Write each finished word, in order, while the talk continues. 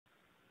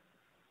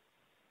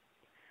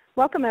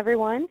Welcome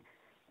everyone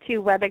to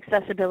Web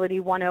Accessibility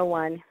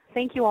 101.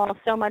 Thank you all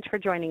so much for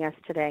joining us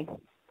today.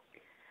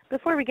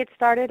 Before we get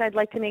started, I'd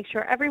like to make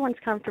sure everyone's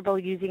comfortable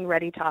using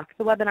ReadyTalk,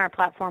 the webinar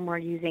platform we're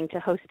using to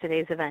host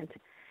today's event.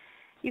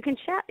 You can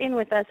chat in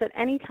with us at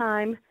any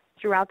time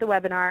throughout the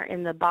webinar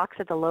in the box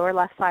at the lower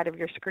left side of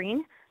your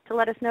screen to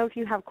let us know if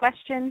you have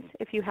questions,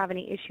 if you have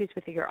any issues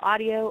with your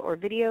audio or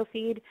video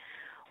feed,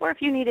 or if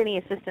you need any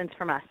assistance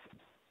from us.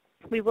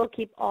 We will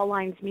keep all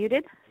lines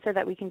muted so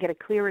that we can get a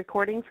clear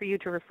recording for you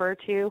to refer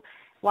to,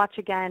 watch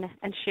again,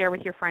 and share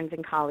with your friends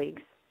and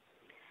colleagues.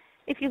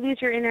 If you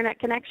lose your internet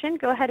connection,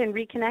 go ahead and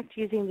reconnect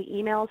using the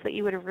emails that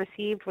you would have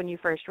received when you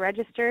first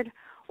registered,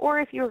 or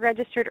if you were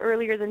registered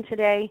earlier than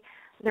today,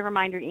 the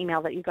reminder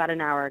email that you got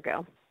an hour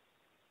ago.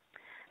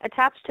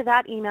 Attached to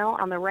that email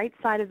on the right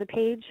side of the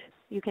page,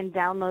 you can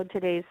download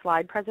today's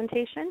slide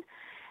presentation,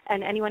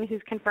 and anyone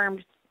who's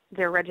confirmed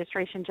their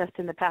registration just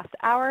in the past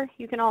hour,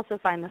 you can also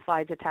find the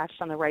slides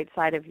attached on the right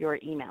side of your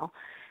email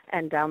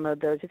and download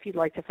those if you'd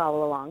like to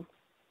follow along.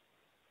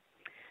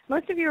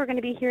 Most of you are going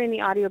to be hearing the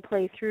audio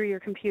play through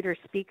your computer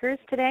speakers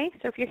today,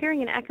 so if you're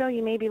hearing an echo,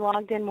 you may be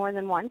logged in more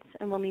than once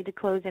and will need to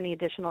close any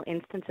additional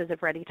instances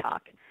of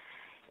ReadyTalk.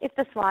 If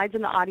the slides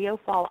and the audio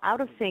fall out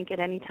of sync at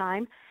any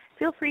time,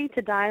 feel free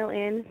to dial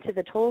in to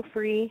the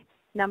toll-free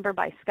number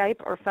by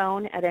Skype or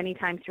phone at any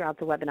time throughout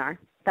the webinar.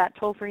 That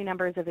toll-free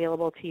number is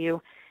available to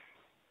you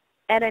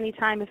at any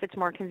time if it's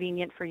more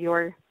convenient for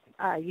your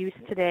use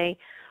today,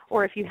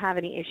 or if you have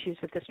any issues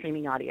with the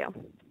streaming audio.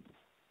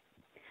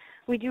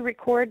 We do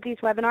record these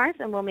webinars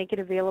and we'll make it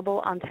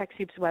available on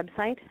TechSoup's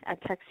website at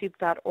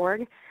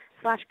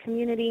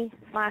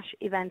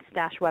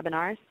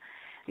TechSoup.org/community/events-webinars.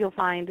 You'll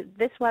find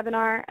this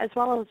webinar as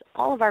well as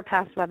all of our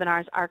past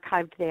webinars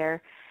archived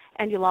there,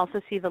 and you'll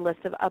also see the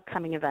list of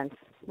upcoming events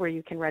where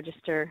you can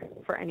register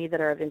for any that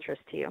are of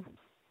interest to you.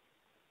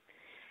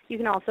 You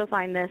can also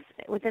find this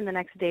within the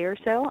next day or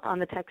so on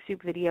the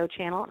TechSoup video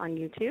channel on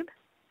YouTube.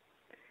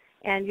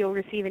 And you'll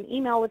receive an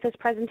email with this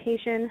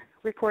presentation,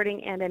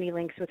 recording, and any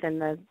links within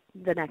the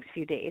next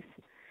few days.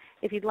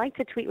 If you'd like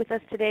to tweet with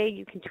us today,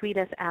 you can tweet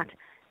us at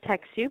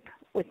TechSoup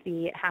with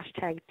the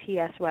hashtag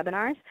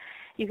TSWebinars.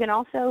 You can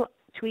also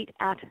tweet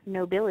at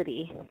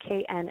Knowbility,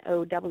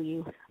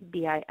 KNOWBILITY,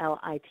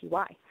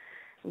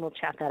 and we'll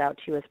chat that out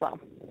to you as well.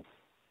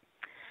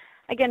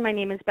 Again, my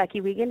name is Becky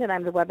Wiegand, and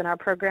I'm the Webinar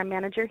Program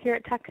Manager here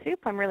at TechSoup.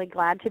 I'm really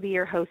glad to be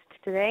your host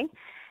today,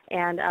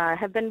 and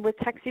have been with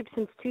TechSoup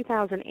since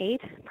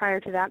 2008. Prior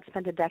to that,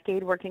 spent a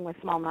decade working with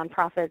small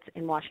nonprofits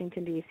in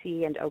Washington,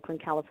 D.C. and Oakland,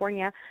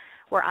 California,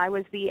 where I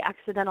was the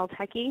accidental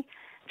techie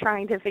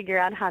trying to figure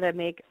out how to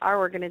make our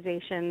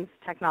organization's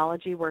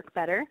technology work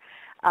better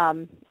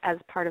as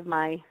part of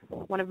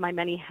one of my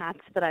many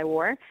hats that I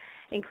wore,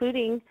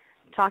 including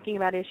talking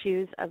about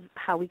issues of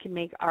how we can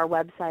make our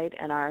website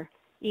and our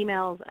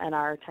emails and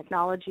our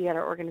technology at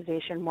our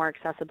organization more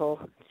accessible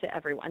to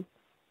everyone.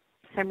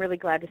 So I'm really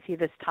glad to see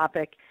this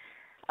topic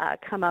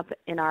come up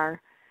in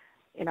our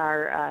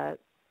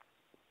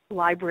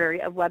library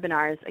of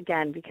webinars,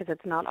 again, because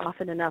it's not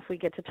often enough we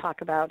get to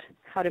talk about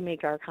how to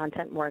make our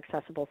content more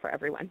accessible for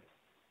everyone.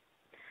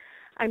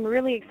 I'm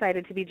really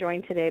excited to be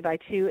joined today by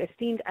two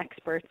esteemed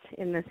experts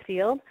in this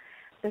field,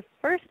 the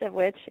first of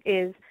which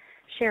is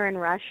Sharon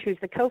Rush, who's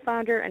the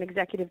co-founder and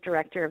executive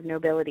director of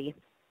Knowbility,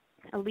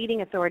 a leading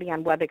authority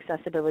on web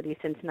accessibility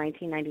since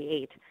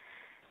 1998.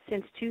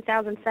 Since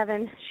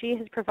 2007, she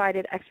has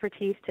provided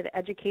expertise to the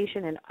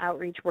Education and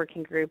Outreach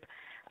Working Group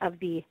of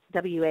the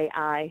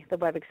WAI, the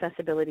Web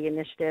Accessibility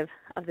Initiative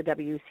of the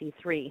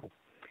WC3.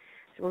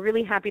 So we're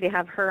really happy to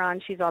have her on.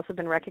 She's also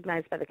been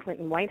recognized by the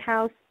Clinton White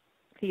House,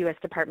 the U.S.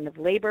 Department of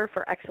Labor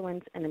for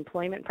excellence in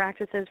employment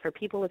practices for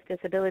people with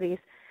disabilities.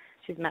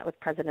 She's met with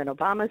President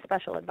Obama's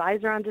Special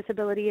Advisor on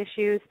Disability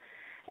Issues,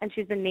 and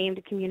she's been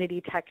named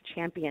Community Tech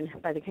Champion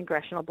by the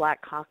Congressional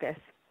Black Caucus.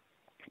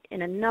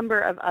 In a number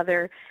of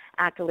other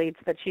accolades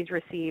that she's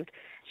received,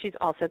 she's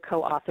also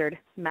co-authored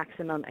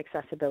Maximum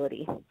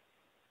Accessibility.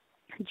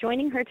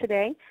 Joining her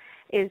today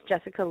is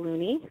Jessica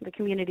Looney, the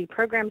Community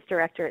Programs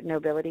Director at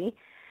Knowbility,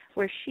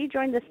 where she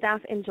joined the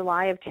staff in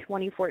July of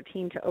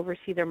 2014 to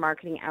oversee their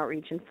marketing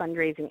outreach and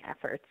fundraising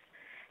efforts.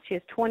 She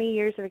has 20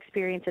 years of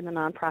experience in the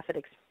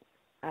nonprofit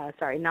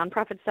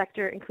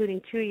sector,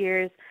 including 2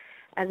 years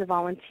as a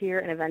volunteer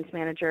and events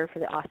manager for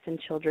the Austin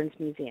Children's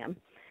Museum.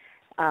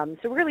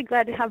 So we're really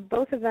glad to have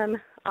both of them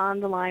on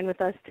the line with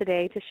us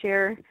today to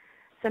share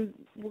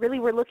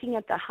we're looking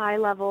at the high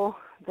level,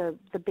 the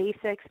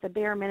basics, the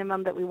bare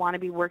minimum that we want to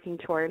be working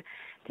toward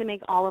to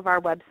make all of our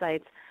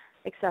websites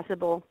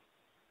accessible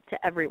to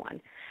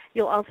everyone.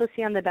 You'll also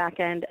see on the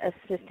back end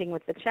assisting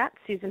with the chat,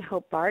 Susan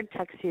Hope Bard,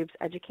 TechSoup's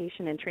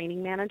Education and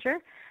Training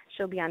Manager.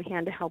 She'll be on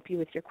hand to help you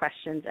with your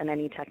questions and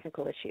any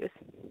technical issues.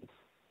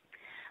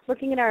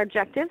 Looking at our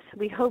objectives,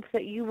 we hope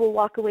that you will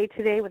walk away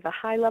today with a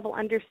high-level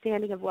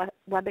understanding of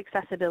web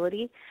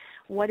accessibility,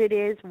 what it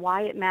is,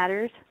 why it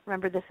matters.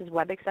 Remember, this is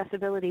Web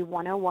Accessibility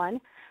 101.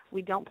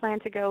 We don't plan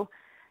to go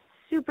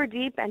super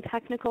deep and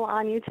technical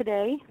on you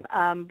today,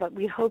 but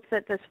we hope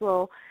that this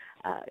will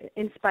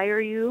inspire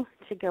you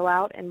to go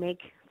out and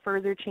make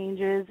further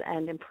changes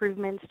and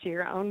improvements to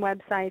your own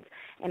websites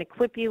and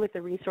equip you with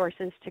the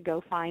resources to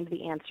go find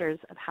the answers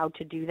of how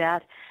to do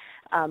that.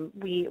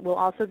 We will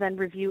also then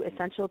review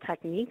essential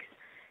techniques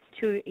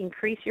to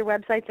increase your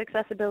website's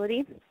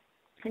accessibility,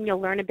 and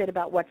you'll learn a bit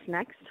about what's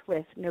next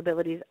with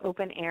Knowbility's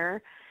open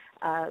air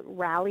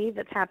rally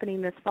that's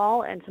happening this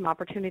fall, and some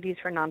opportunities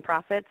for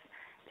nonprofits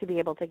to be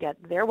able to get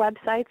their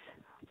websites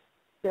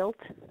built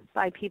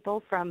by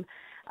people from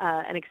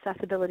an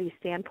accessibility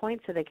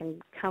standpoint, so they can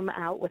come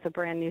out with a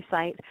brand new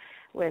site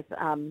with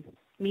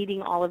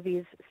meeting all of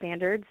these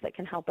standards that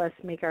can help us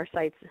make our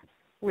sites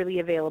really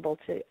available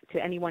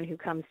to anyone who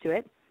comes to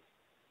it.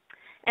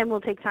 And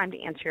we'll take time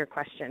to answer your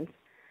questions.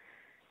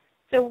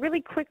 So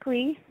really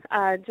quickly,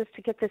 just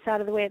to get this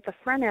out of the way at the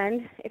front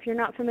end, if you're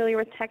not familiar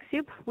with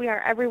TechSoup, we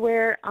are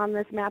everywhere on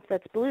this map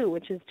that's blue,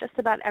 which is just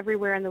about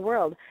everywhere in the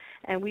world.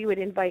 And we would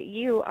invite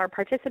you, our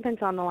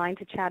participants on the line,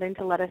 to chat in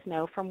to let us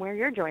know from where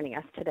you're joining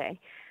us today.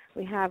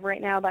 We have right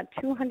now about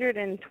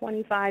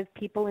 225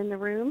 people in the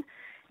room,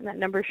 and that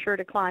number is sure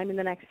to climb in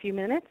the next few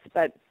minutes,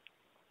 but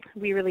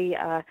we really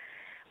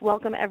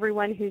welcome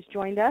everyone who's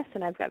joined us.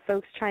 And I've got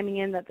folks chiming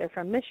in that they're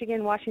from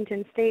Michigan,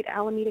 Washington State,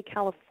 Alameda,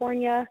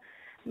 California,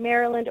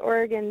 Maryland,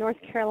 Oregon, North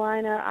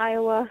Carolina,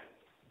 Iowa,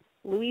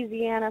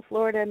 Louisiana,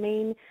 Florida,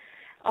 Maine,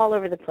 all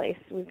over the place.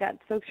 We've got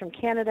folks from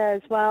Canada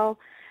as well.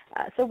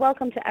 So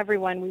welcome to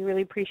everyone. We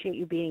really appreciate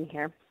you being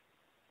here.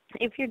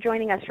 If you're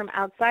joining us from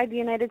outside the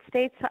United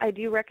States, I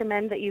do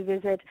recommend that you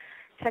visit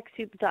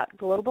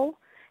TechSoup.global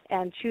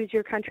and choose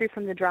your country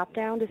from the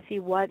drop-down to see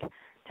what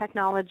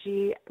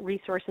technology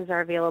resources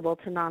are available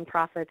to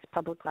nonprofits,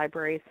 public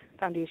libraries,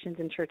 foundations,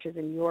 and churches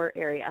in your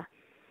area.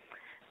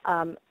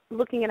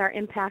 Looking at our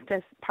impact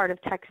as part of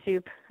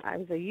TechSoup, I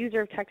was a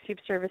user of TechSoup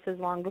services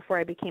long before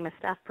I became a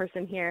staff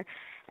person here,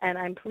 and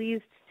I'm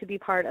pleased to be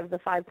part of the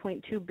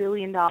 $5.2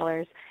 billion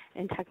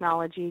in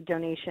technology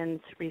donations,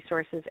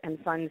 resources, and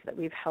funds that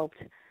we've helped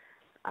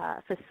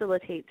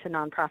facilitate to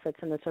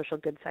nonprofits in the social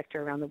good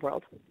sector around the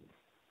world.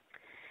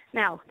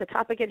 Now, the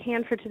topic at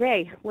hand for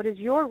today, what is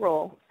your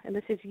role? And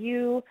this is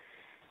you,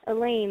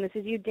 Elaine, this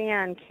is you,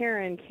 Dan,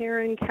 Karen,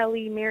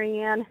 Kelly,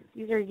 Marianne.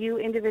 These are you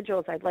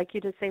individuals. I'd like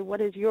you to say, what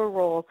is your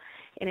role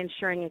in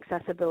ensuring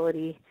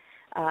accessibility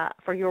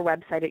for your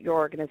website at your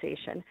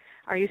organization?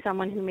 Are you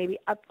someone who maybe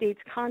updates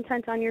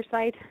content on your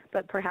site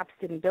but perhaps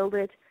didn't build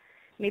it?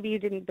 Maybe you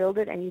didn't build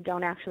it and you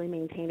don't actually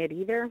maintain it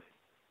either.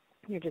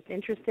 You're just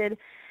interested.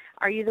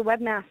 Are you the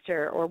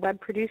webmaster or web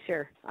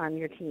producer on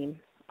your team?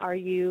 Are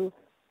you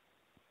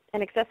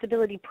an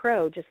accessibility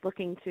pro just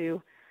looking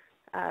to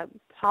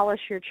polish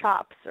your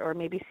chops or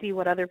maybe see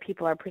what other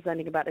people are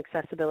presenting about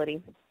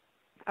accessibility?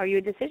 Are you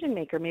a decision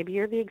maker? Maybe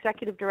you're the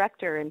executive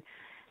director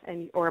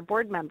or a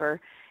board member,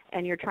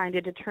 and you're trying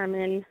to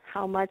determine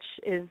how much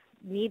is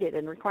needed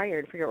and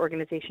required for your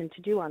organization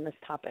to do on this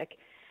topic.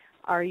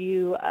 Are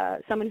you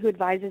someone who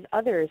advises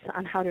others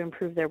on how to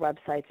improve their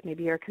websites?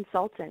 Maybe you're a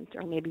consultant,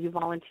 or maybe you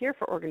volunteer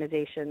for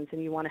organizations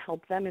and you want to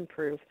help them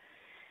improve.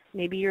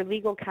 Maybe you're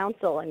legal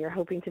counsel and you're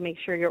hoping to make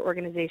sure your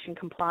organization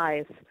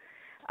complies.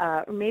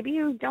 Or maybe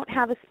you don't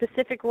have a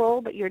specific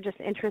role, but you're just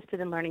interested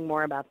in learning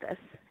more about this.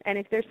 And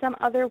if there's some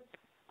other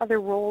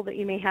role that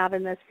you may have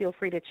in this, feel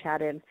free to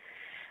chat in.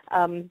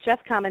 Jeff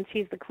comments,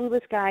 he's the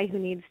clueless guy who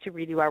needs to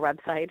redo our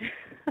website.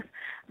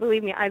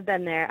 Believe me, I've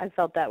been there. I've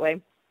felt that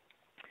way.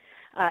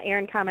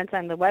 Aaron comments,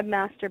 I'm the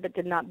webmaster but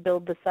did not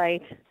build the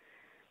site.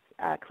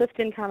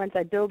 Clifton comments,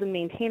 I build and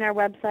maintain our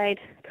website,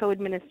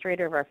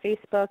 co-administrator of our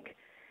Facebook.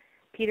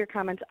 Peter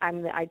comments,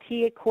 I'm the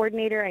IT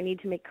coordinator. I need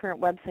to make current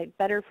website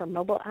better for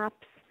mobile apps.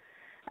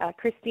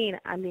 Christine,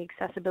 I'm the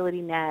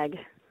accessibility nag.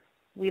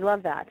 We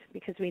love that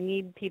because we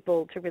need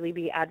people to really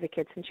be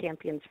advocates and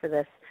champions for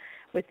this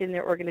within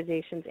their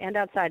organizations and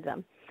outside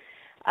them.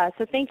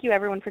 So thank you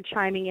everyone for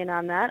chiming in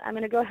on that. I'm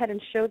going to go ahead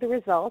and show the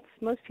results.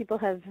 Most people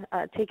have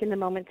taken the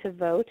moment to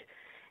vote.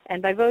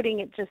 And by voting,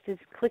 it just is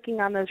clicking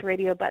on those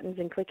radio buttons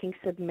and clicking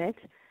submit.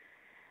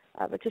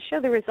 But to show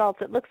the results,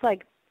 it looks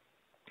like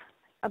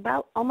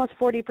about almost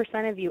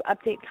 40% of you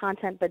update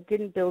content but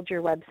didn't build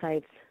your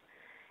websites.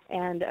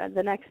 And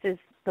the next is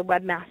the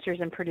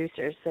webmasters and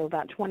producers. So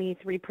about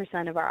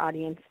 23% of our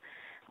audience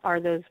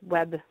are those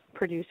web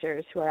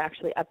producers who are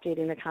actually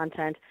updating the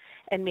content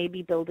and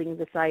maybe building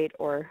the site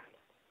or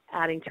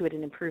adding to it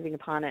and improving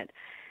upon it.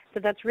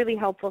 So that's really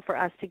helpful for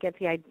us to get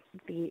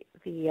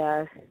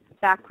the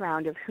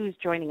background of who's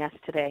joining us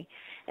today.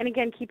 And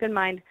again, keep in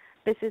mind,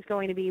 this is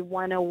going to be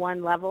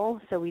 101 level,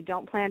 so we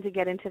don't plan to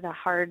get into the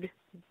hard,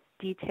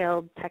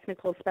 detailed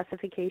technical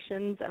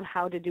specifications of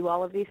how to do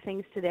all of these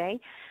things today,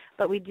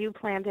 but we do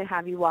plan to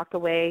have you walk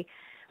away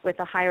with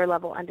a higher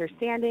level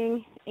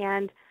understanding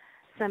and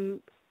some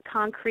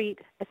concrete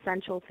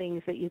essential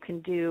things that you can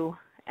do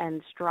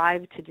and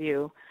strive to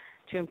do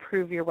to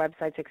improve your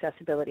website's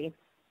accessibility.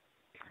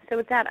 So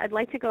with that, I'd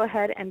like to go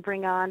ahead and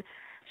bring on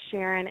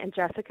Sharon and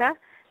Jessica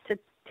to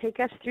take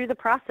us through the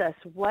process.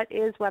 What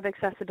is web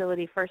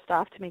accessibility, first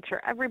off, to make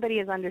sure everybody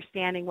is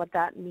understanding what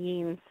that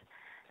means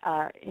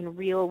in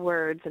real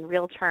words and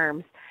real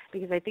terms,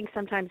 because I think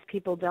sometimes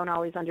people don't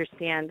always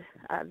understand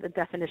the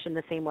definition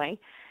the same way.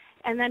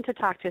 And then to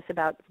talk to us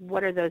about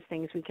what are those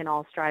things we can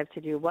all strive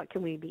to do, what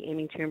can we be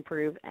aiming to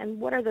improve, and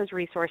what are those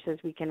resources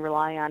we can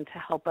rely on to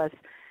help us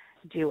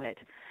do it.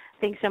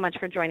 Thanks so much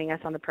for joining us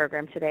on the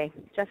program today.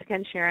 Jessica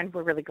and Sharon,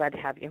 we're really glad to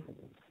have you.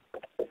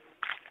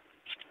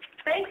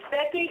 Thanks,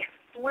 Becky.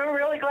 We're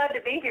really glad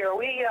to be here.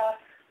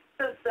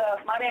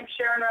 My name's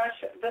Sharon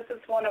Rush. This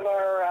is one of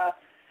our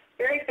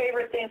very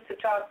favorite things to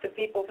talk to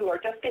people who are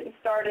just getting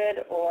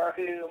started or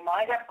who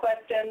might have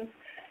questions,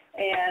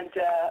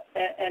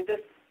 and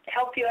just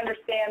help you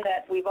understand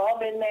that we've all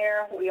been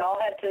there. We all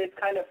had to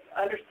kind of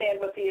understand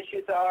what the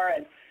issues are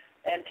and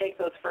take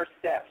those first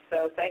steps.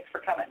 So thanks for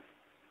coming.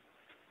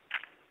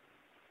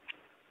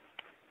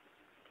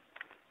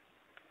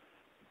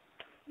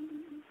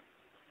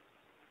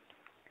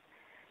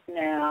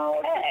 Now,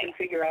 we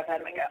figure out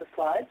how to make the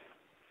slides.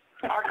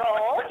 Our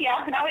goals,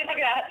 now we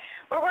figured out,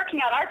 we're working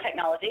out our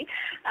technology.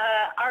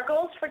 Our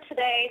goals for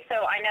today,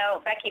 so I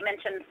know Becky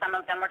mentioned some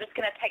of them. We're just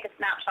going to take a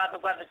snapshot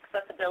of web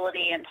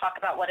accessibility and talk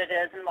about what it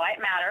is and why it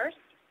matters,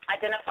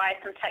 identify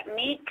some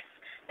techniques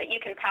that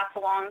you can pass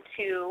along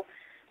to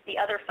the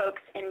other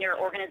folks in your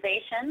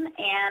organization,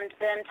 and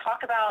then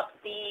talk about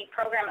the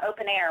program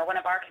Open Air, one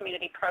of our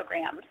community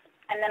programs.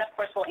 And then, of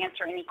course, we'll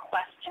answer any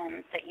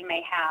questions that you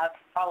may have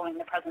following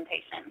the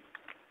presentation.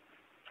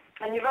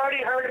 And you've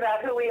already heard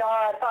about who we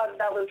are. I thought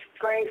that was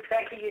great.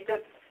 Becky, you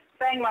just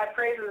sang my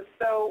praises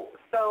so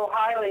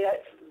highly.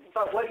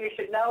 But what you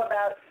should know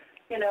about,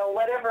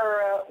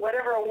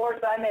 whatever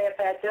awards I may have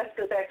had,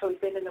 Jessica's actually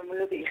been in the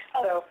movie.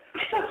 So,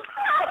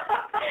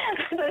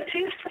 so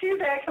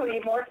she's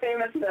actually more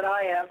famous than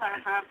I am.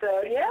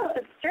 So, yeah,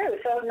 it's true.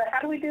 So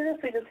how do we do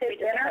this? We just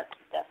hit enter?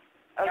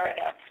 There we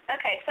go.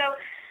 Okay, so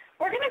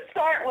we're going to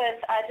start with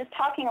just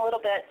talking a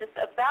little bit just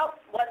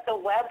about what the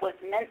web was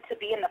meant to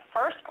be in the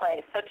first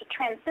place, so to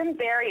transcend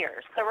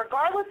barriers. So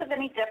regardless of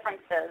any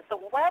differences, the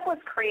web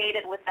was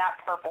created with that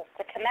purpose,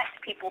 to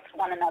connect people to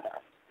one another.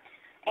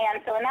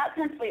 And so in that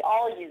sense, we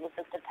all use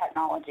assistive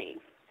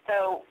technology.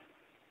 So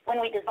when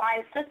we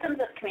design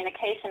systems of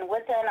communication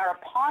within or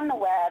upon the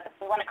web,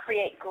 we want to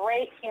create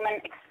great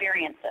human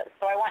experiences.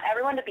 So I want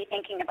everyone to be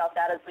thinking about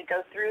that as we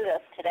go through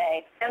this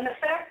today. And the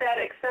fact that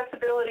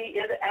accessibility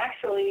is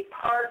actually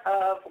part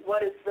of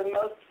what is the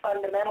most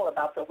fundamental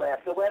about the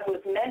web. The web was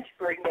meant to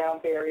bring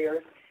down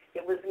barriers.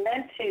 It was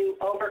meant to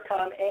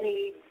overcome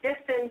any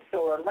distance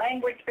or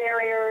language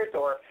barriers,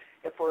 or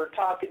if we're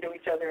talking to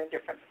each other in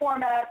different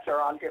formats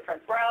or on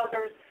different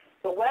browsers.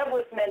 The web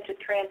was meant to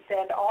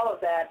transcend all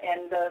of that,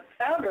 and the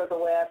founder of the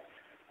web,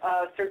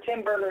 Sir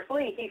Tim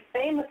Berners-Lee, he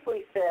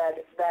famously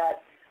said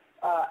that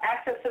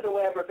access to the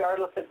web,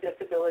 regardless of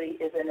disability,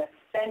 is an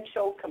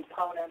essential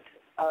component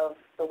of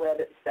the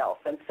web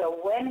itself. And so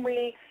when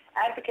we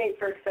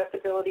advocate for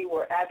accessibility,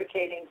 we're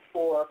advocating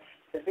for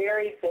the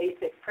very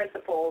basic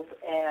principles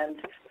and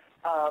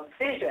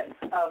vision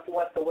of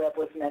what the web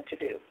was meant to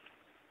do.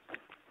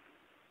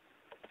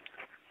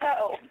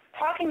 So,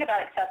 talking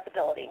about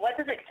accessibility, what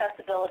does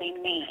accessibility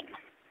mean?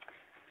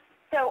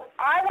 So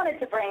I wanted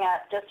to bring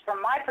up, just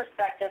from my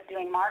perspective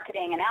doing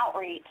marketing and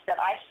outreach,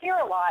 that I hear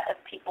a lot of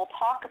people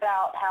talk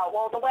about how,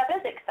 well, the web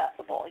is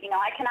accessible.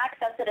 I can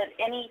access it at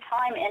any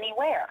time,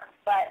 anywhere.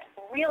 But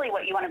really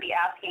what you want to be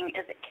asking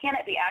is, can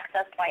it be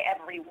accessed by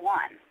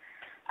everyone?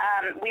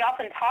 We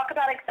often talk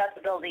about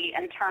accessibility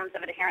in terms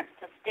of adherence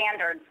to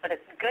standards, but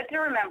it's good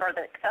to remember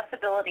that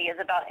accessibility is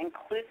about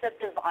inclusive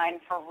design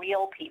for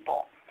real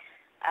people.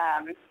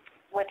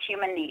 With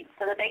human needs,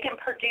 so that they can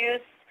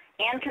produce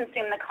and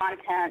consume the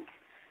content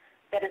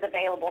that is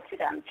available to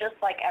them, just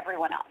like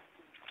everyone else.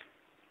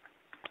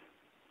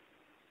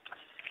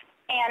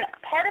 And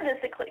part of this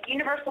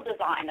universal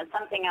design is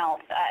something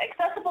else.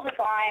 Accessible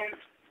design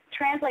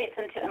translates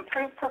into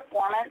improved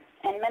performance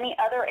in many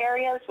other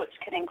areas, which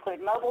could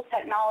include mobile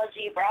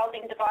technology,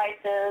 browsing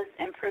devices,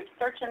 improved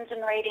search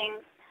engine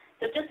ratings.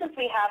 So just as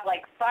we have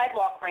like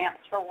sidewalk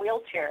ramps for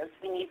wheelchairs,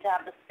 we need to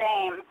have the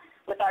same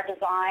with our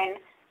design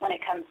when it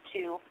comes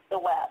to the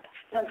web.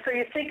 And so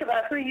you think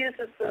about who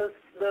uses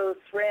those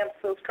ramps,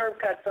 those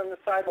curb cuts on the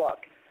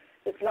sidewalk.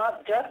 It's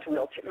not just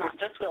wheelchairs. Not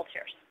just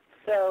wheelchairs.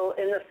 So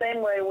in the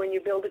same way, when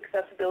you build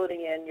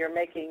accessibility in, you're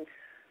making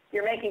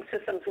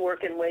systems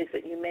work in ways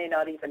that you may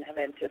not even have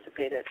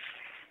anticipated.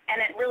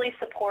 And it really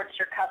supports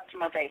your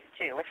customer base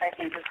too, which I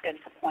think is good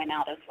to point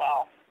out as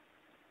well.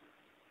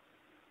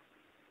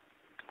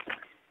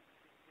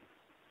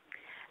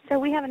 So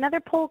we have another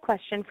poll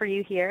question for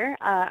you here.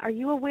 Are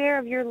you aware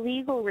of your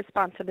legal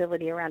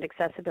responsibility around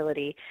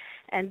accessibility?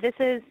 And this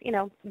is,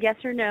 yes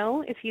or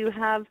no. If you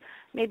have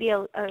maybe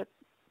a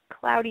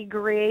cloudy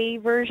gray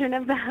version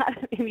of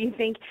that, if you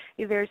think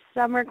there's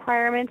some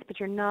requirements but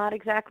you're not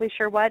exactly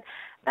sure what,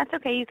 that's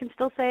okay. You can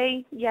still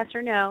say yes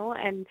or no,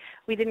 and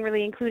we didn't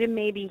really include a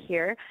maybe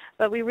here,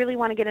 but we really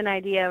want to get an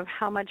idea of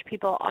how much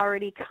people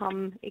already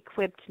come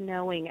equipped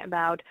knowing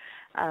about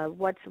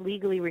what's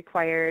legally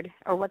required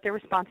or what their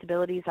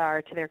responsibilities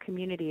are to their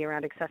community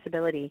around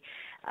accessibility,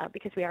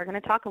 because we are going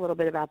to talk a little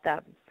bit about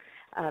that.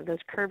 Those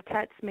curb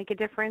cuts make a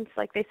difference,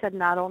 like they said,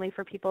 not only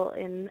for people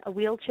in a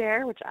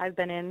wheelchair, which I've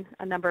been in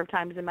a number of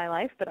times in my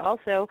life, but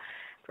also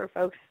for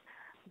folks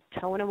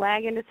towing a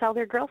wagon to sell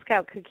their Girl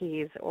Scout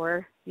cookies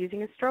or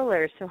using a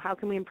stroller. So how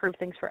can we improve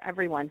things for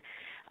everyone?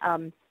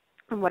 And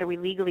what are we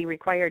legally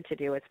required to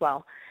do as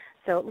well?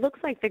 So it looks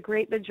like the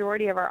great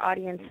majority of our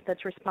audience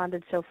that's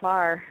responded so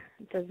far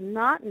does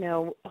not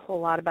know a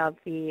whole lot about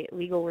the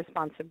legal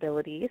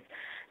responsibilities.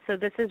 So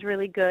this is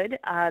really good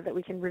that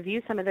we can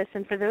review some of this.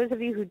 And for those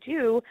of you who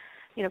do,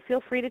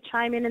 feel free to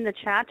chime in the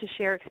chat to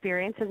share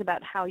experiences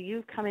about how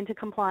you've come into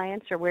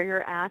compliance or where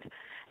you're at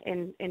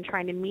in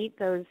trying to meet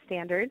those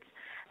standards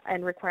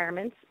and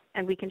requirements.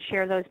 And we can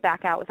share those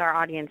back out with our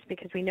audience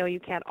because we know you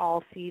can't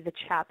all see the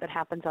chat that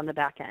happens on the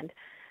back end.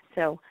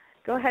 So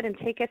go ahead and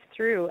take us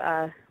through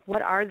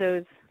what are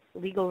those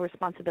legal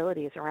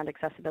responsibilities around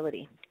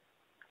accessibility.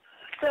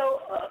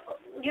 So,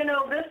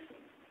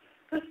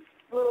 this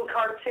little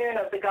cartoon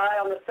of the guy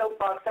on the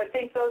soapbox, I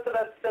think those of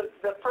us,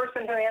 the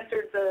person who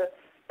answered the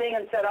thing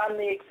and said, I'm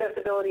the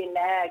accessibility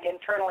nag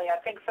internally,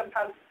 I think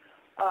sometimes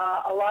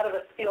a lot of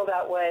us feel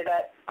that way,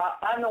 that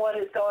I'm the one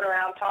who's going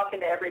around talking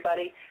to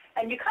everybody.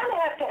 And you kind of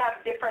have to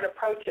have different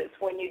approaches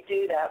when you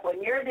do that.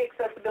 When you're the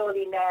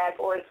accessibility nag,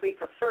 or as we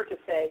prefer to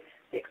say,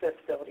 the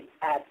accessibility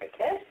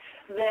advocate,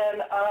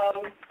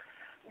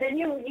 then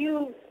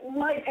you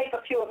might take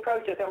a few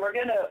approaches, and we're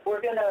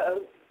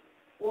gonna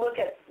look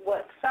at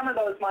what some of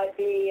those might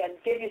be and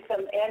give you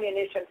some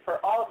ammunition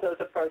for all of those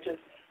approaches,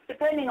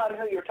 depending on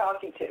who you're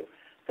talking to.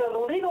 So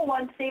the legal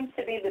one seems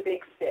to be the big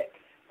stick.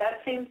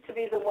 That seems to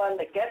be the one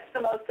that gets the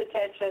most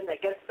attention,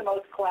 that gets the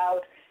most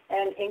clout,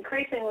 and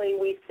increasingly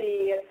we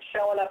see it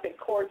showing up in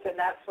courts, and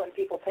that's when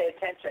people pay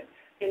attention.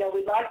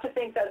 We'd like to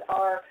think that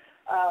our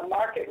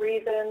market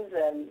reasons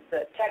and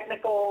the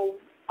technical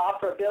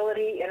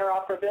operability,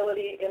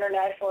 interoperability,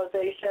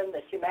 internationalization,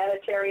 the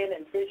humanitarian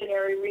and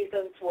visionary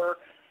reasons were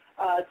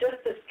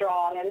just as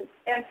strong.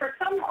 And for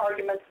some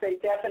arguments,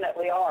 they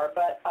definitely are.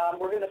 But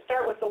we're going to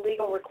start with the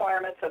legal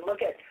requirements and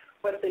look at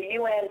what the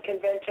UN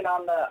Convention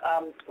on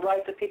the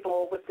Rights of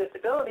People with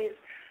Disabilities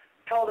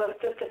told us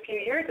just a few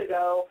years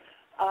ago.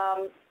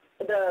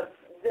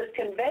 This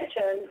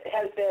convention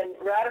has been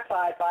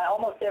ratified by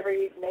almost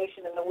every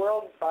nation in the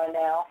world by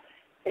now.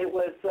 It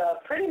was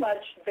pretty much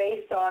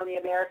based on the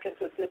Americans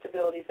with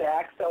Disabilities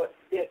Act, so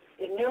it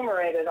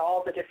enumerated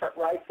all the different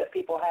rights that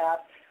people have.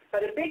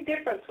 But a big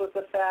difference was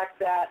the fact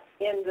that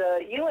in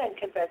the UN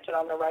Convention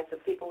on the Rights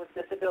of People with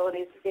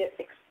Disabilities, it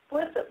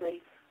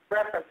explicitly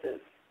references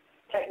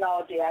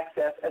technology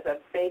access as a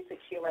basic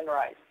human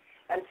right.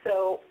 And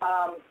so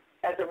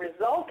as a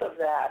result of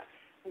that,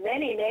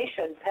 many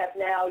nations have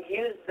now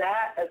used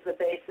that as the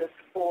basis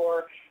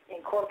for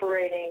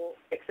incorporating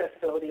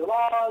accessibility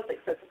laws,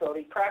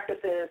 accessibility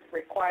practices,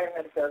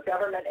 requirements of their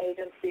government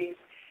agencies,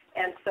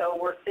 and so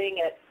we're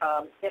seeing it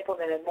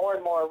implemented more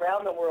and more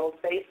around the world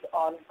based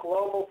on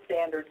global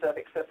standards of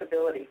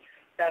accessibility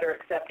that are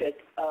accepted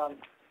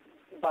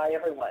by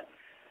everyone.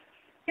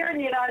 Here in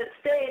the United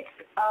States,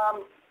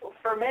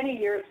 for many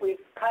years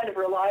we've kind of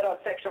relied on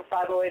Section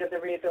 508 of the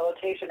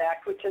Rehabilitation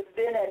Act, which has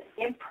been an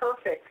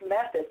imperfect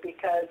method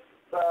because,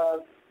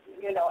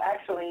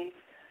 actually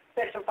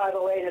Section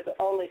 508 is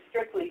only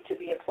strictly to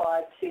be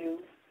applied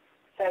to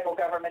federal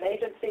government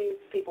agencies,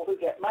 people who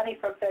get money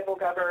from federal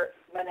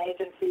government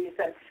agencies.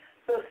 And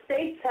so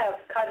states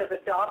have kind of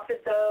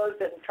adopted those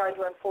and tried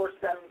to enforce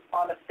them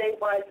on a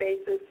statewide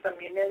basis. Some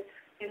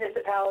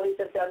municipalities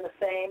have done the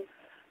same.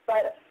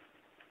 But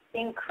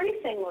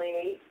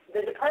increasingly,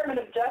 the Department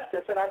of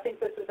Justice, and I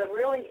think this is a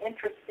really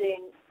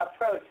interesting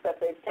approach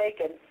that they've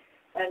taken,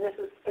 and this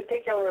is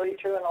particularly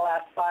true in the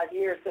last 5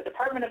 years, the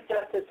Department of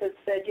Justice has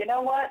said, you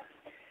know what,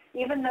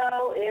 even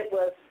though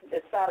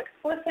it's not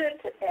explicit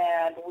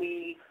and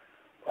we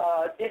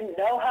didn't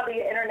know how the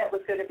internet was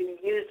going to be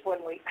used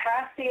when we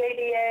passed the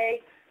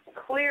ADA,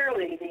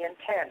 clearly the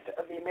intent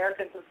of the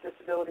Americans with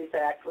Disabilities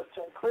Act was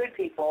to include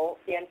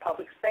people in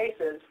public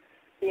spaces.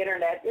 The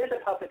internet is a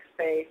public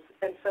space,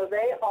 and so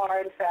they are,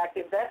 in fact,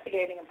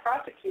 investigating and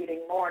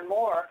prosecuting more and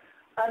more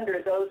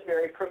under those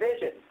very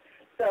provisions.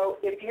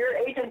 So if your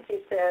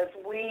agency says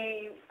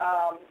we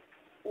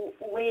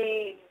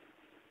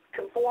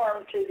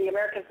conform to the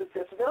Americans with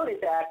Disabilities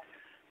Act,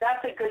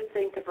 that's a good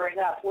thing to bring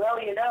up. Well,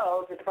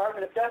 the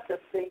Department of Justice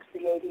thinks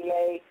the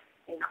ADA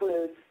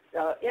includes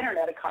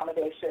internet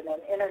accommodation and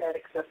internet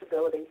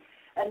accessibility.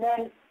 And then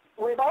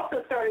we've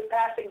also started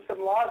passing some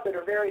laws that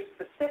are very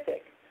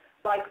specific,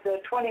 like the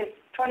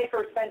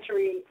 21st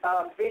Century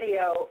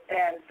Video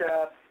and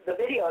the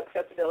Video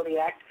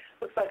Accessibility Act.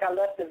 Looks like I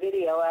left the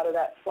video out of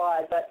that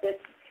slide, but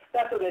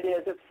that's what it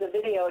is. It's the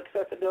Video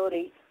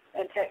Accessibility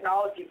and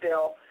Technology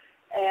Bill,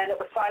 and it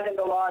was signed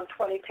into law in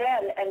 2010,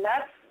 and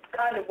that's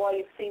kind of why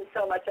you've seen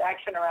so much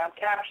action around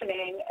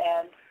captioning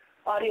and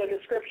audio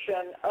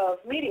description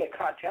of media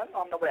content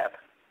on the web.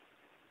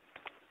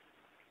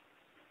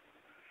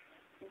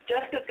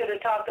 Jessica's going to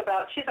talk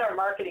about, she's our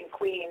marketing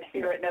queen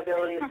here at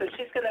Knowbility, so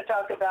she's going to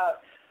talk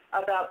about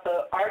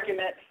the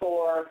argument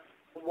for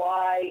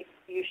why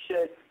you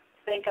should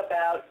think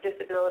about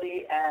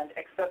disability and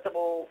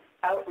accessible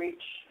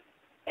outreach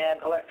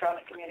and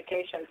electronic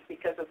communications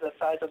because of the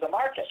size of the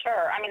market?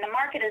 Sure. I mean, the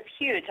market is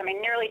huge. I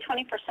mean, nearly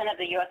 20% of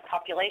the U.S.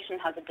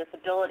 population has a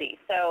disability.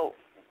 So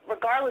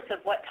regardless of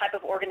what type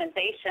of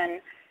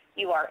organization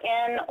you are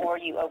in or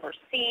you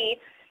oversee,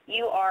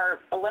 you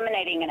are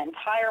eliminating an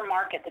entire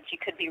market that you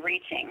could be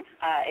reaching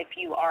if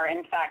you are,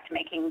 in fact,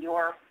 making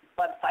your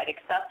website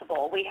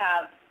accessible. We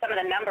have some of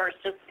the numbers.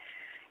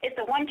 It's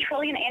a $1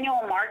 trillion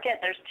annual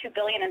market. There's $2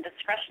 billion in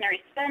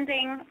discretionary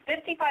spending,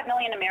 55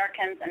 million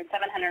Americans, and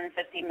 750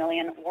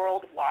 million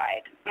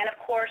worldwide. And of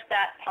course,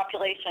 that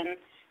population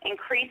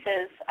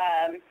increases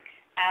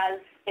as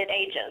it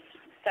ages.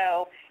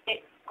 So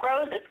it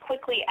grows as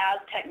quickly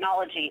as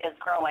technology is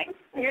growing.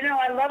 You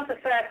know, I love the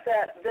fact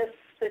that this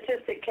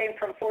statistic came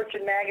from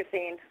Fortune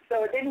magazine.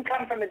 So it didn't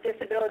come from a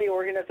disability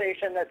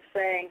organization that's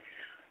saying,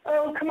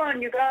 oh, come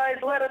on, you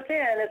guys, let us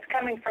in. It's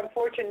coming from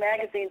Fortune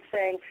magazine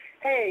saying,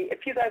 hey,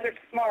 if you guys are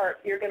smart,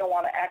 you're going to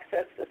want to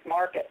access this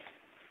market.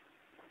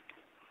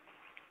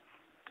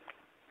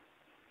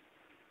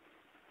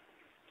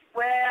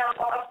 Well,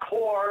 of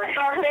course,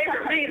 our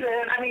favorite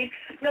reason, I mean,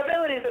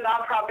 Knowbility is a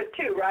nonprofit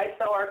too, right?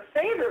 So our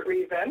favorite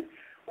reason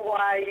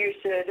why you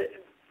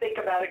should think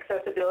about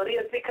accessibility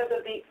is because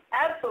of the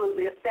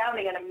absolutely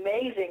astounding and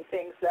amazing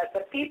things that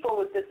the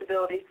people with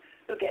disabilities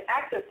who get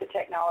access to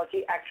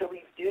technology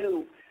actually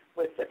do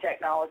with the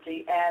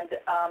technology. And,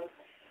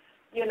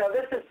 you know,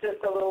 this is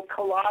just a little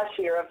collage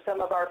here of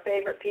some of our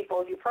favorite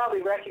people. You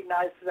probably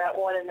recognize that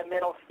one in the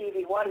middle,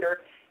 Stevie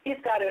Wonder. He's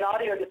got an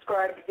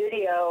audio-described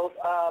video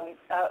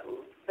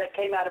that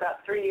came out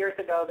about 3 years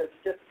ago that's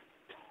just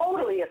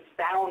totally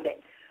astounding.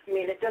 I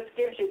mean, it just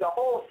gives you the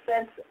whole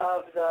sense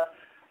of the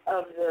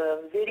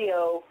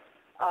video,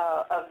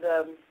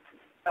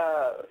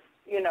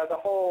 you know, the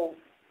whole,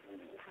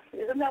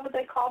 isn't that what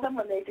they call them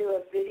when they do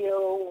a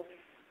video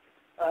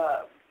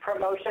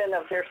promotion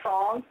of their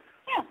song?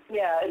 Yeah.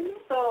 Yeah, it's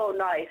so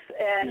nice.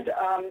 And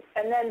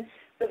then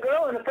the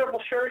girl in the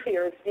purple shirt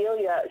here is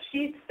Delia.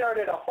 She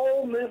started a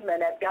whole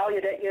movement at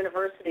Gallaudet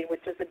University,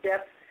 which is a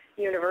deaf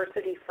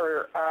university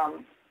for,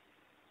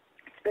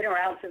 it's been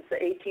around since the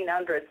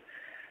 1800s.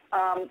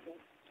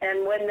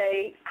 And when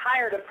they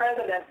hired a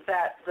president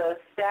that the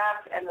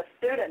staff and the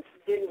students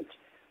didn't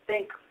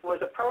think was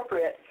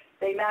appropriate,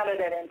 they mounted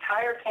an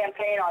entire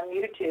campaign on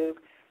YouTube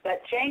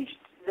that changed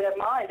the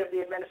mind of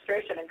the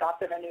administration and got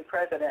them a new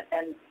president.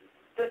 And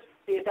just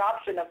the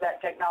adoption of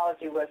that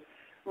technology was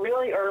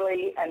really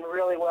early and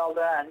really well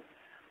done.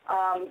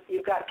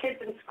 You've got kids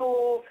in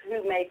schools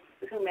who make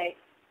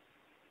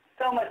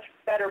so much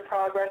better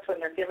progress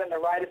when they're given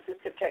the right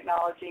assistive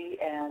technology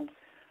and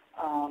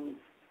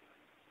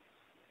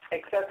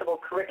accessible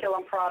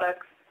curriculum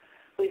products.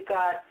 We've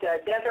got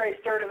Desiree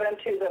Sturdivant,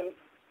 who's a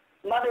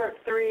mother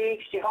of 3.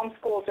 She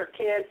homeschools her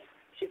kids.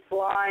 She's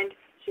blind.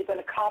 She's an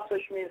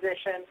accomplished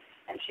musician,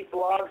 and she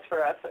blogs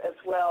for us as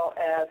well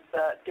as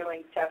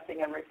doing testing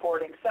and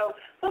reporting. So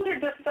those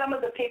are just some of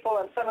the people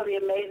and some of the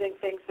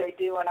amazing things they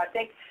do. And I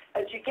think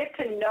as you get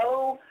to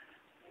know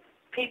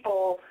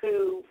people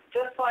who,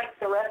 just like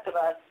the rest of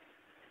us,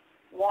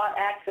 want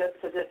access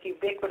to this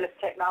ubiquitous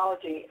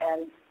technology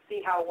and see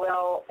how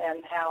well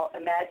and how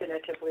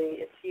imaginatively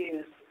it's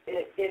used,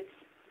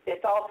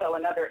 it's also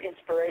another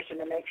inspiration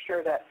to make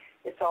sure that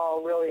it's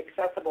all really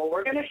accessible.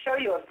 We're going to show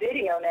you a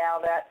video now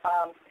that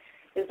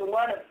is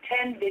one of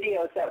 10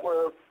 videos that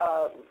were,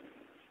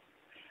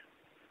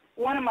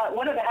 one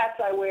of the hats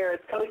I wear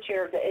is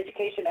co-chair of the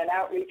Education and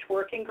Outreach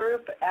Working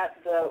Group at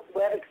the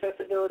Web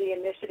Accessibility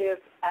Initiative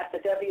at the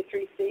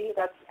W3C.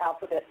 That's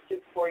alphabet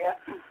soup for you.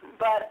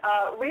 But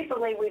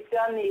recently we've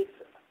done these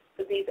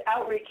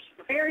outreach,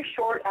 very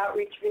short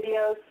outreach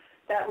videos.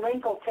 That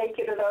link will take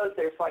you to those.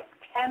 There's like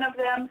 10 of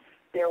them.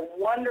 They're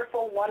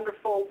wonderful,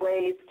 wonderful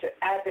ways to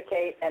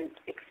advocate and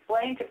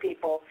explain to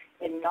people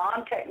in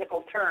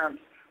non-technical terms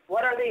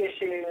what are the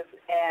issues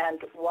and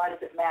why does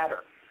it matter.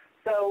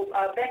 So,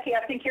 Becky,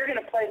 I think you're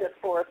going to play this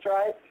for us,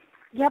 right?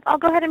 Yep, I'll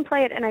go ahead and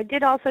play it. And I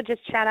did also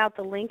just chat out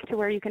the link to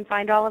where you can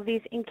find all of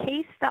these. In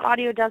case the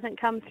audio doesn't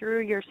come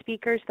through your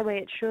speakers the way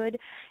it should,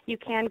 you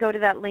can go to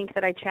that link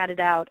that I chatted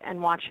out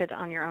and watch it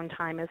on your own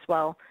time as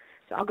well.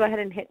 So I'll go ahead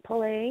and hit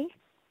play.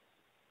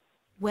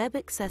 Web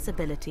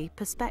accessibility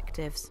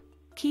perspectives.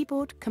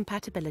 Keyboard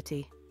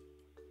compatibility.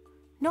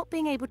 Not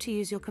being able to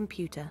use your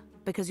computer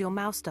because your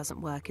mouse doesn't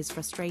work is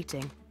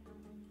frustrating.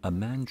 A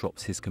man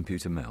drops his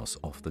computer mouse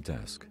off the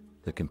desk.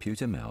 The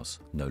computer mouse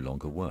no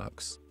longer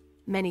works.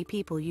 Many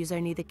people use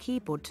only the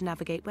keyboard to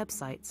navigate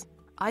websites,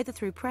 either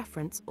through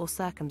preference or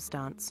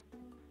circumstance.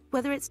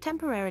 Whether it's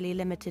temporarily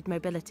limited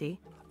mobility,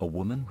 A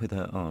woman with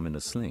her arm in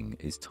a sling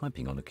is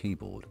typing on a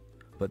keyboard,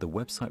 but the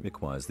website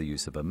requires the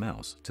use of a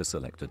mouse to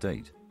select a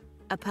date.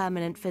 a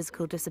permanent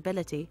physical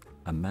disability,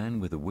 A man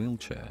with a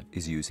wheelchair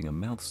is using a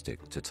mouth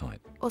stick to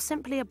type. or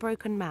simply a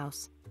broken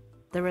mouse,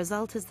 the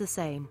result is the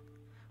same.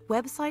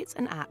 Websites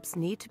and apps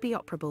need to be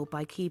operable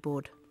by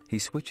keyboard. He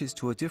switches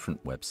to a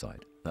different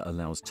website that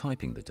allows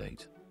typing the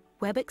date.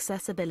 Web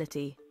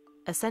accessibility,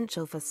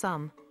 essential for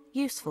some,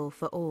 useful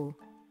for all.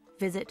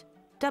 Visit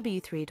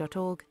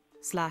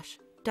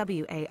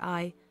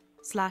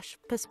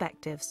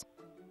w3.org/WAI/perspectives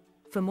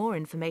for more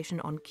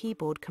information on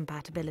keyboard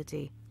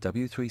compatibility.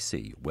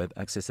 W3C Web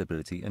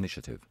Accessibility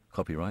Initiative,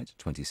 copyright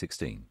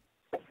 2016.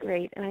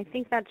 Great, and I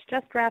think that's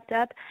just wrapped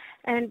up.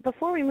 And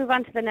before we move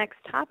on to the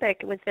next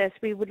topic with this,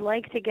 we would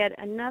like to get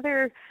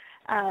another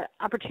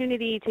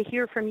opportunity to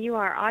hear from you,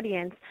 our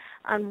audience,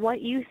 on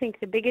what you think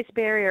the biggest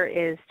barrier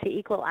is to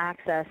equal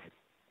access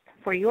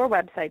for your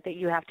website that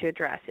you have to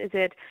address. Is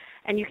it,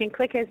 and you can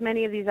click as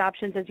many of these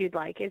options as you'd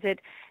like, is it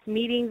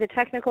meeting the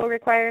technical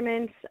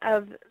requirements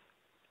of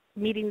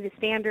meeting the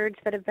standards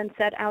that have been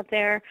set out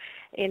there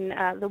in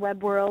the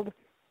web world?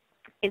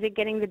 Is it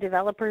getting the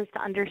developers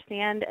to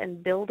understand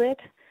and build it?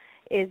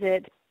 Is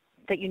it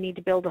that you need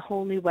to build a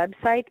whole new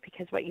website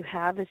because what you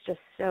have is just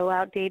so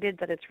outdated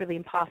that it's really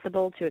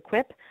impossible to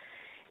equip?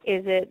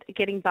 Is it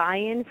getting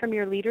buy-in from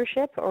your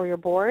leadership or your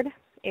board?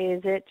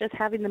 Is it just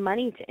having the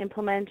money to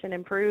implement and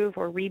improve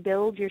or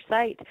rebuild your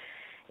site?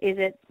 Is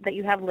it that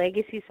you have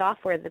legacy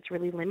software that's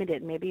really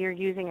limited? Maybe you're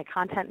using a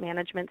content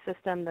management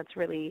system that's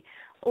really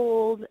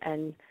old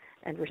and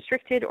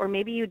restricted, or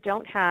maybe you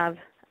don't have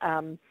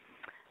a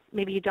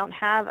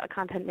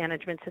content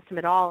management system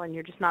at all and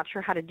you're just not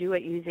sure how to do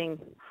it using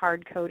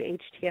hard code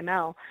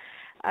HTML.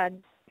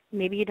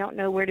 Maybe you don't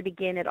know where to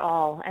begin at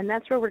all. And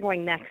that's where we're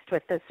going next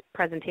with this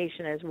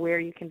presentation, is where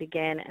you can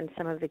begin and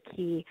some of the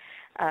key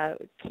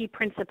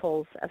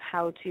principles of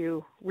how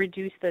to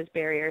reduce those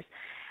barriers.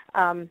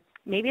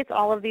 Maybe it's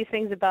all of these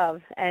things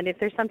above, and if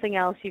there's something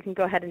else, you can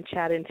go ahead and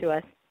chat into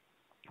us.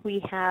 We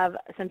have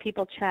some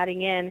people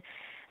chatting in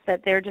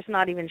that they're just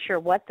not even sure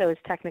what those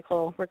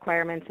technical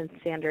requirements and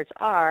standards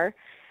are.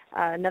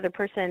 Another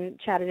person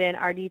chatted in,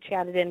 RD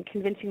chatted in,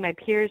 convincing my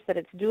peers that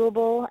it's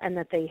doable and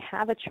that they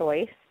have a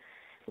choice.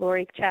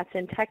 Lori chats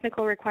in,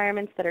 technical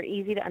requirements that are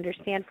easy to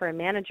understand for a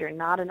manager,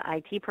 not an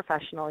IT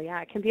professional.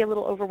 Yeah, it can be a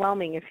little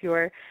overwhelming if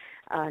you're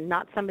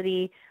not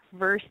somebody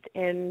versed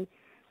in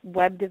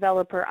web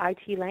developer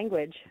IT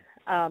language.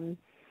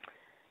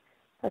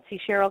 Let's see,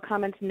 Cheryl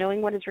comments,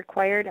 knowing what is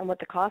required and what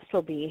the cost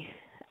will be.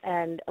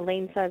 And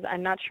Elaine says,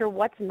 I'm not sure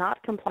what's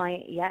not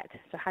compliant yet.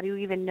 So how do you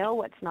even know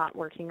what's not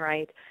working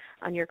right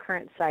on your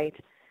current site?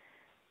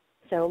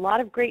 So a lot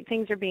of great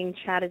things are being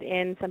chatted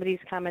in. Somebody's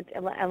comments,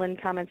 Ellen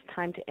comments,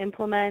 time to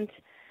implement.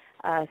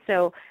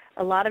 So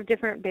a lot of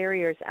different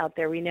barriers out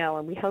there, we know,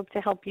 and we hope to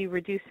help you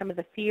reduce some of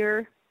the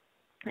fear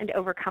and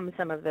overcome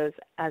some of those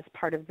as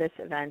part of this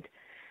event.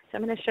 So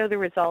I'm going to show the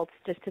results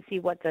just to see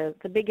what the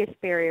biggest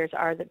barriers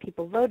are that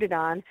people voted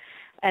on.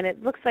 And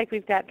it looks like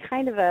we've got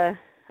kind of a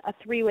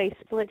three-way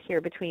split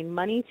here between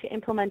money to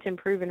implement,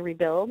 improve, and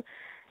rebuild,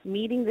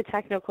 meeting the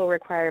technical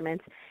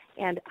requirements,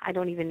 and I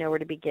don't even know where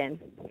to begin.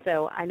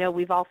 So I know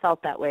we've all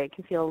felt that way. It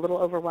can feel a little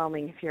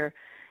overwhelming if you're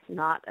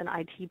not an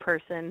IT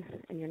person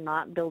and you're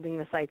not building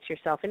the sites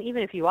yourself. And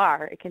even if you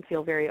are, it can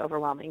feel very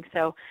overwhelming.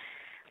 So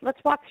let's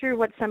walk through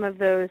what some of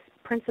those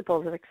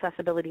principles of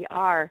accessibility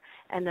are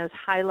and those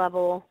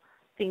high-level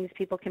things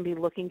people can be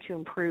looking to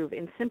improve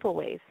in simple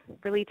ways,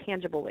 really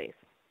tangible ways.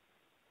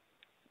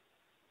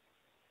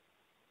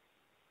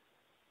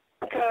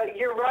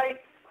 You're right.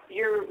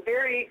 You're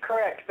very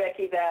correct,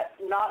 Becky, that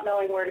not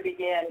knowing where to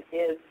begin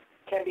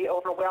can be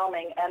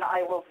overwhelming. And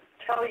I will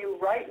tell you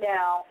right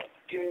now,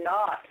 do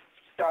not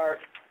start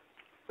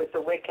with the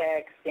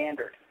WCAG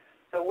standard.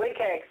 So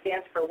WCAG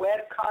stands for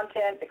Web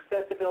Content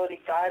Accessibility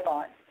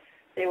Guidelines.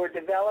 They were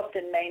developed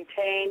and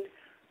maintained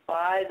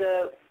by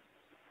the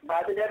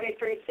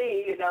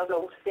W3C, you know,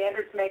 the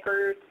standards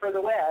makers for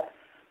the web.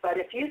 But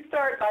if you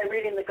start by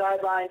reading the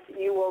guidelines,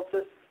 you will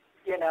just,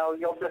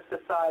 you'll just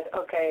decide,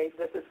 okay,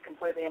 this is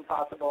completely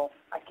impossible.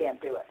 I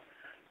can't do it.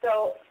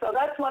 So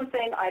that's one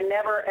thing I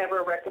never,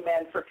 ever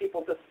recommend for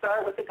people to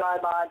start with the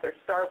guidelines or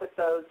start with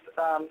those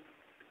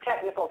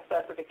technical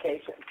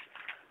specifications.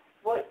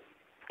 What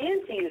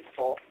is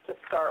useful to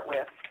start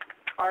with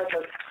are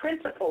the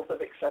principles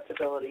of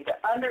accessibility, to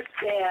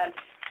understand,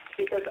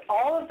 because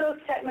all of those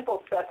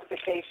technical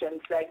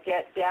specifications that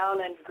get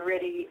down and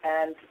gritty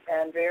and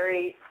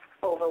very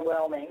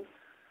overwhelming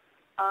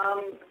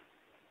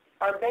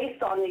are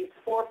based on these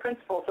four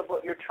principles of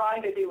what you're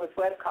trying to do with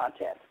web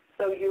content.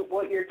 So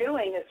what you're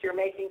doing is you're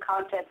making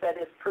content that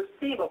is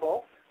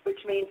perceivable,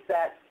 which means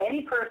that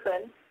any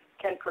person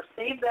can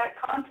perceive that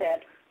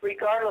content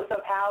regardless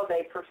of how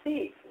they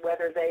perceive,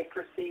 whether they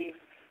perceive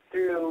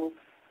through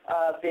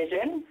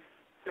vision,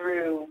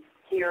 through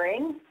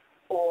hearing,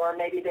 or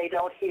maybe they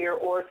don't hear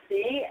or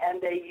see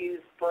and they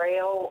use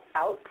Braille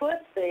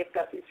outputs. They've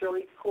got these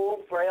really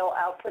cool Braille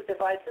output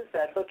devices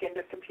that hook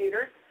into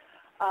computers.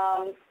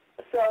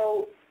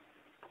 So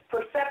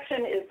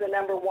perception is the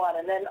number one,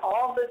 and then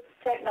all the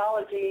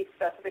technology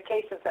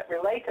specifications that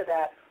relate to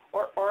that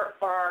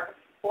are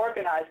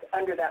organized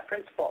under that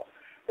principle.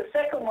 The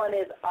second one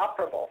is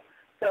operable.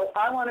 So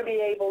I want to be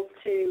able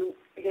to,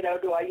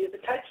 do I use a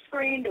touch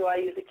screen? Do I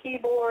use a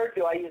keyboard?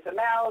 Do I use a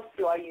mouse?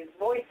 Do I use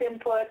voice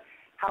input?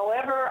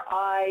 However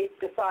I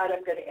decide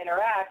I'm going to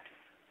interact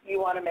you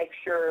want to make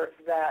sure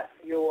that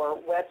your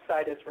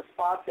website is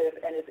responsive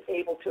and is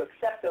able to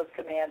accept those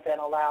commands and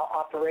allow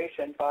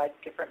operation by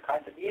different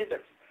kinds of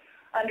users.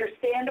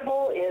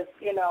 Understandable is,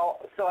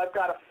 so I've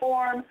got a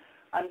form,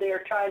 I'm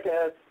there trying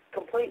to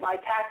complete my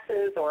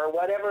taxes or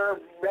whatever,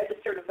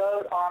 register to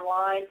vote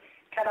online.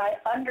 Can I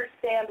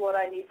understand what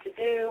I need to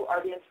do?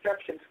 Are the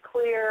instructions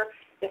clear?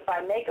 If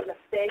I make a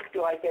mistake,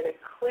 do I get a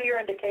clear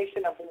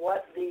indication of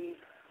what the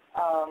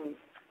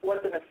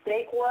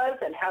mistake was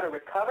and how to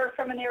recover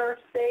from an error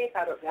state,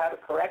 how to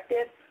correct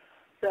it?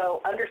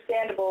 So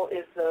understandable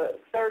is the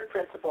third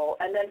principle.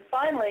 And then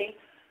finally,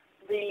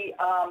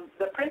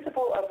 the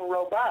principle of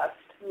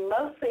robust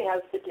mostly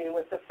has to do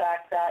with the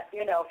fact that,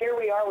 here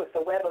we are with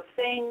the web of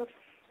things.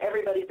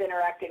 Everybody's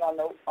interacting on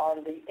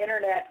the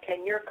internet.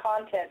 Can your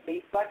content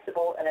be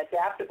flexible and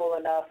adaptable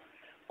enough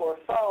for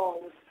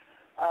phones,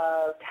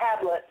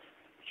 tablets,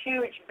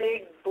 huge,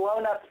 big,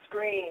 blown-up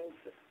screens,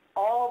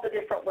 all the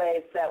different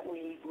ways that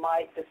we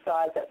might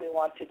decide that we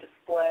want to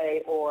display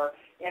or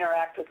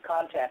interact with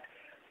content.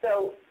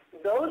 So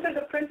those are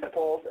the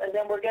principles, and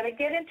then we're going to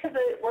get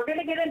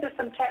into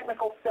some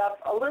technical stuff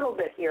a little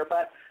bit here,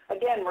 but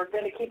again, we're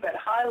going to keep it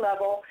high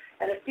level.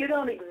 And if you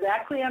don't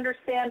exactly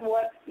understand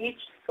what each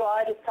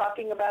slide is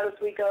talking about as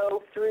we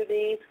go through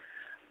these,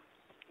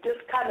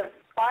 just kind of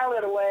file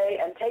it away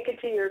and take it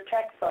to your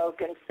tech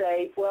folk and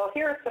say, well,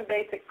 here are some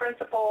basic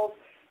principles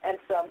and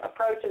some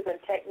approaches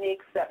and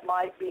techniques that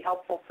might be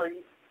helpful for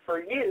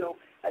you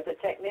as a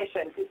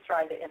technician who's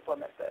trying to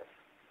implement this.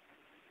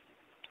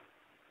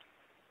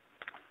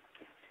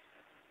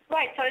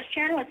 Right, so as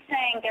Sharon was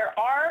saying,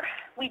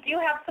 we do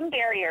have some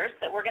barriers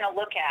that we're going to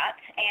look at,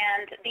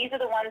 and these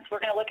are the ones we're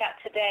going to look at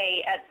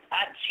today.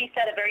 She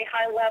said, a very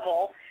high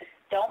level.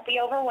 Don't be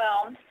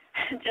overwhelmed.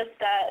 Just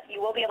you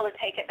will be able to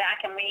take it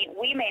back, and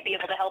we may be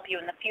able to help you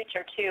in the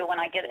future too when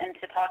I get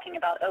into talking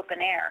about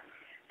OpenAIRE.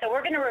 So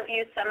we're going to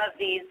review some of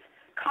these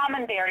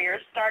common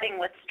barriers,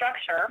 starting with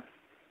structure.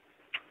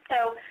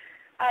 So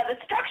the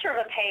structure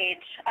of a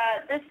page,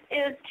 this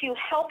is to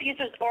help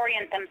users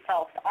orient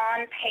themselves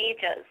on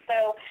pages.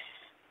 So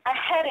a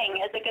heading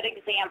is a good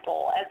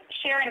example. As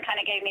Sharon kind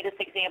of gave me this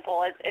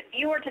example, is if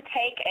you were to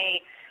take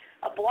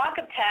a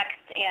block of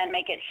text and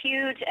make it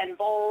huge and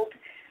bold,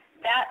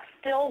 that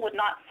still would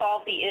not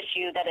solve the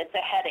issue that it's a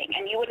heading,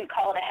 and you wouldn't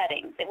call it a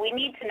heading. We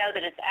need to know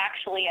that it's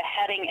actually a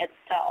heading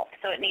itself,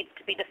 so it needs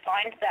to be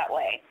defined that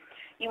way.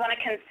 You want to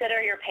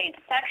consider your page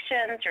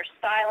sections, your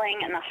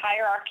styling, and the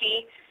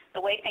hierarchy,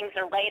 the way things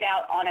are laid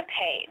out on a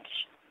page.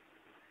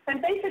 And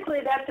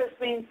basically that just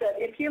means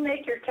that if you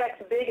make your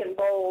text big and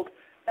bold,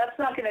 that's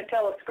not going to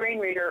tell a screen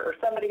reader or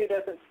somebody who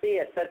doesn't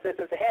see it that this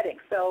is a heading.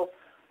 So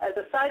as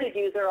a sighted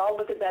user, I'll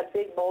look at that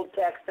big bold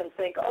text and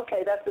think,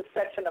 okay, that's a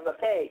section of a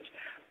page.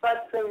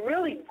 But the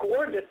really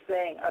gorgeous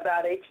thing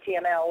about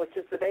HTML, which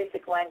is the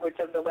basic language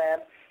of the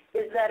web,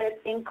 is that it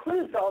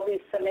includes all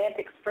these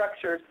semantic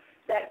structures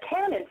that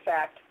can, in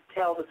fact,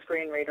 tell the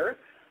screen reader,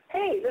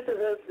 hey, this is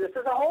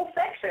a whole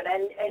section,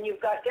 and you've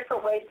got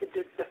different ways to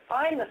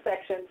define the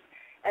sections,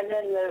 and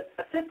then the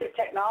assistive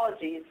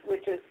technologies,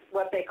 which is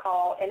what they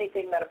call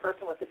anything that a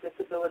person with a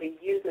disability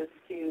uses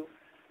to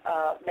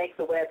make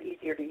the web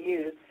easier to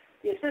use.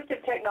 The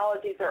assistive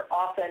technologies are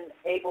often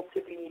able to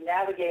be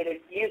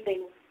navigated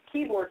using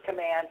keyboard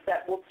commands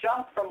that will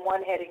jump from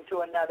one heading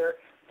to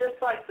another, just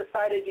like the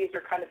sighted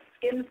user kind of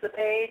skims the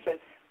page and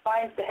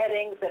finds the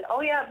headings and,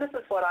 oh yeah, this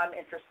is what I'm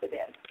interested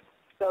in.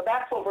 So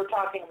that's what we're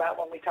talking about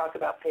when we talk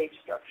about page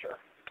structure.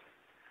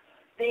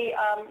 The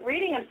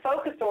reading and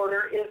focus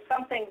order is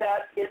something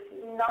that is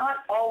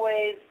not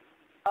always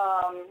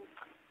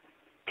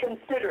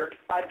considered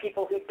by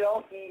people who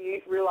don't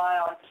rely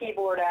on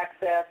keyboard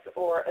access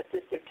or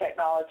assistive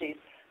technologies.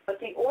 But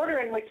the order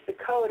in which the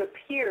code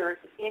appears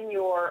in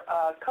your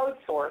code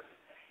source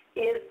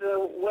is the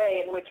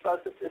way in which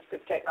most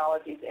assistive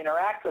technologies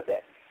interact with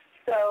it.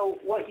 So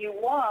what you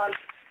want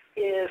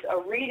is a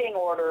reading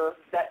order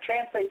that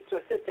translates to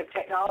assistive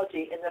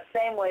technology in the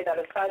same way that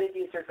a sighted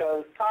user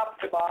goes top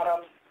to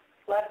bottom,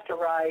 left to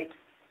right,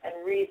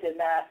 and reads in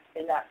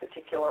that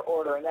particular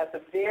order. And that's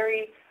a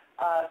very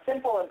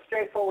simple and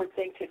straightforward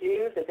thing to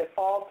do. The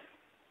default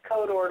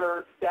code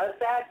order does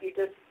that. You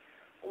just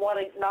want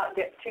to not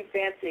get too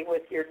fancy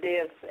with your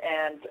divs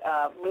and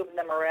moving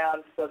them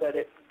around so that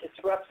it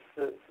disrupts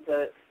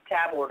the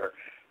tab order.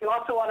 You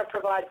also want to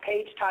provide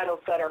page titles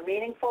that are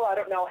meaningful. I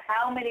don't know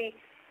how many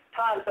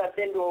times I've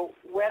been to a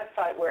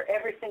website where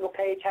every single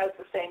page has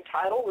the same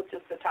title, which is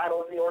the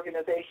title of the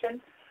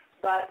organization.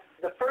 But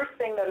the first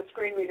thing that a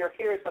screen reader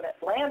hears when it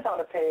lands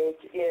on a page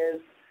is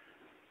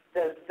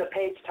the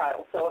page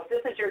title. So if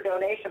this is your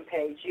donation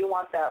page, you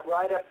want that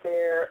right up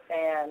there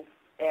and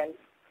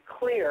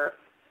clear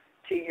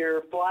to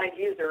your blind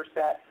users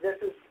that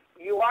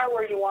you are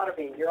where you want to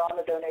be. You're on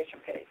the donation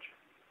page.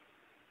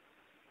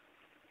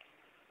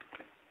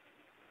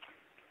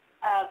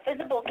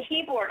 Visible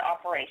keyboard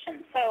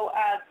operation. So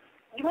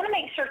you want to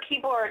make sure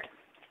keyboard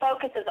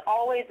focus is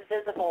always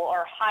visible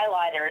or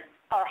highlighted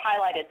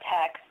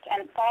text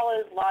and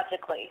follows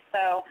logically.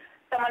 So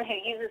someone who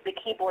uses the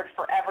keyboard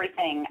for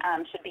everything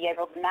should be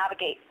able to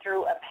navigate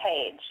through a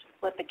page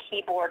with the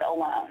keyboard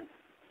alone.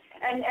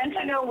 And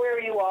to know where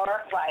you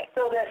are, Right.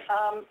 so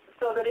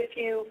that if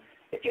you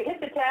hit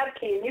the tab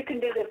key, and you can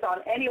do this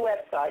on any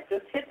website,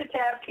 just hit the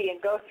tab key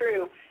and go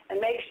through and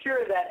make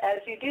sure that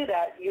as you do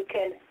that, you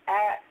can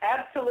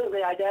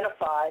absolutely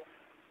identify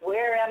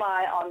where am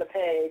I on the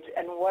page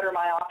and what are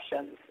my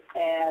options.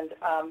 And,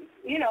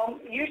 you know,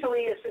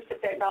 usually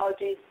assistive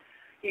technologies,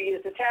 you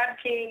use the tab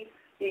key,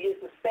 you use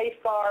the space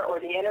bar or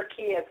the enter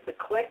key as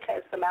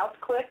the mouse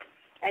click,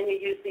 and you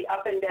use the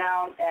up and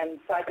down and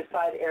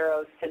side-to-side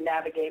arrows to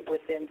navigate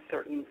within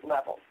certain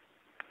levels.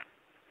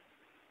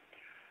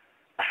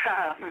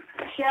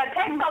 Yeah,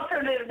 text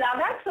alternatives. Now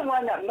that's the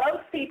one that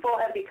most people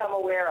have become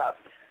aware of.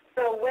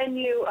 So when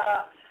you,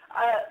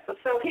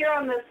 so here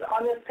on this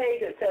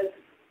page it says,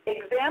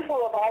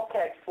 example of alt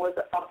text was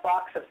a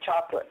box of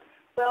chocolates.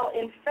 Well,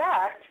 in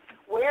fact,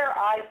 where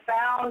I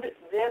found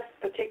this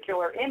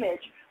particular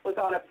image was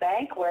on a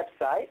bank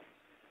website,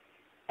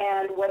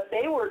 and what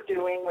they were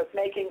doing was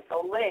making a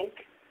link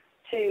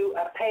to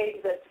a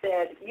page that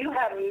said, you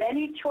have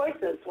many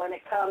choices when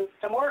it comes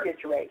to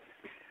mortgage rates.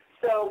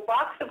 So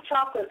box of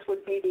chocolates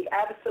would be the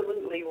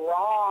absolutely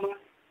wrong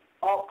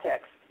alt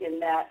text in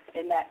that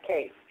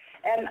case.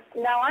 And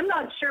now I'm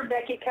not sure,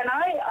 Becky, can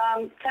I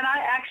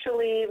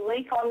actually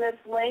link on this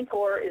link,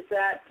 or is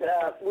that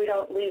we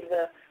don't leave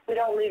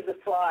the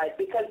slide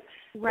because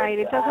right,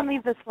 it doesn't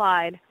leave the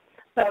slide.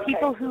 But okay.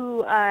 People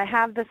who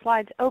have the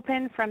slides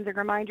open from the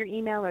reminder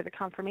email or the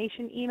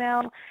confirmation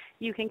email,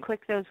 you can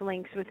click those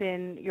links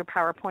within your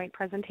PowerPoint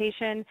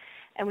presentation,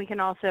 and we can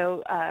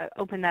also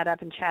open that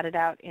up and chat it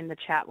out in the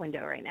chat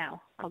window right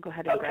now. I'll go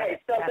ahead and grab it.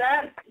 Okay, so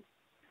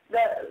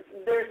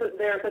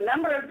there's a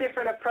number of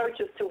different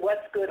approaches to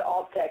what's good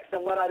alt text,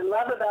 and what I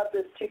love about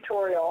this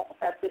tutorial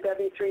at the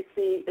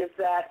W3C is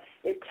that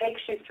it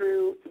takes you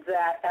through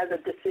that as a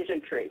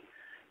decision tree.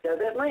 Does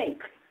it link?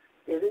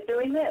 Is it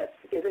doing this?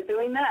 Is it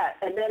doing that?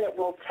 And then it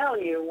will tell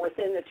you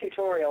within the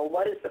tutorial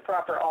what is the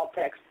proper alt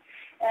text.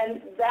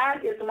 And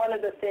that is one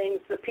of the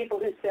things, the people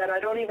who said, I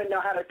don't even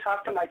know how to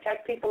talk to my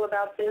tech people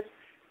about this,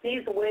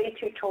 these WAY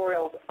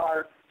tutorials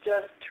are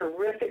just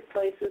terrific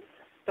places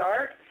to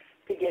start,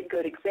 to get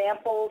good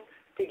examples,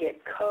 to get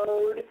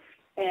code,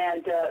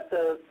 and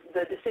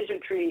the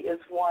decision tree is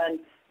one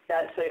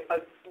that's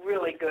a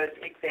really good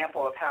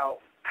example of how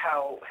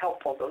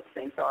helpful those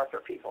things are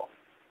for people.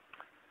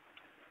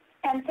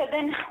 And so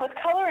then with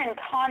color and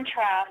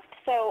contrast,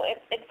 so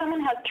if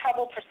someone has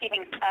trouble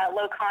perceiving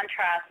low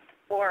contrast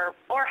or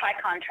high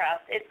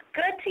contrast, it's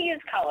good to use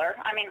color.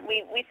 I mean,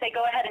 we say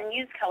go ahead and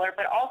use color,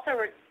 but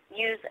also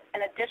use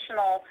an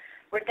additional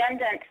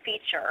redundant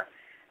feature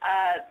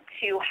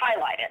to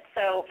highlight it.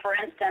 So for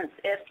instance,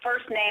 if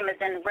first name is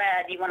in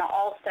red, you want to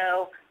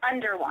also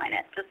underline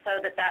it just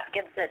so that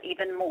gives it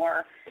even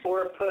more.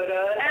 Or put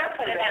an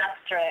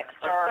asterisk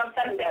or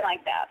something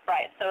like that.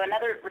 Right. So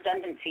another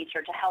redundant feature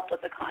to help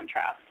with the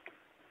contrast.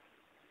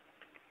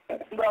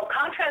 Well,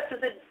 contrast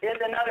is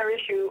another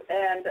issue,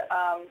 and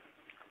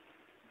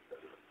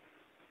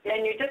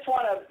you just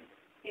want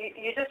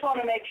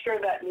to make sure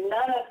that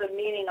none of the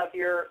meaning of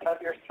your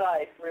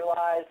site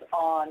relies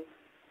on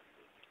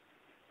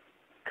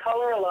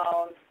color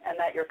alone, and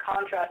that your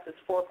contrast is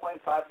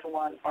 4.5 to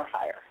 1 or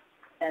higher.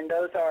 And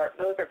those are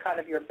kind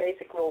of your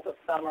basic rules of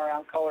thumb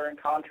around color and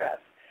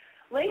contrast.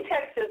 Link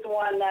text is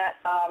one that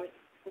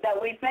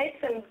we've made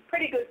some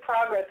pretty good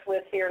progress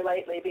with here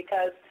lately,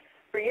 because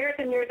for years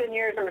and years and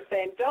years we were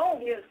saying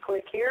don't use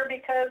click here,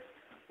 because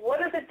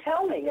what does it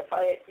tell me? If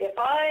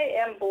I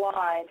am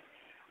blind,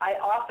 I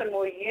often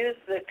will use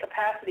the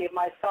capacity of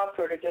my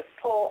software to just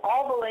pull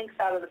all the links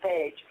out of the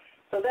page.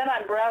 So then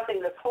I'm browsing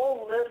this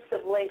whole list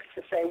of links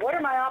to say, what are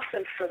my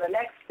options for the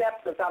next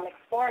steps as I'm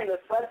exploring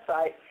this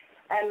website?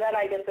 And then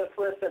I get this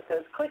list that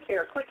says, click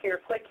here, click here,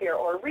 click here,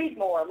 or read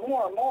more,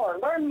 learn more.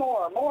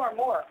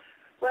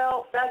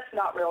 Well, that's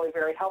not really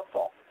very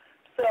helpful.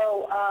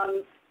 So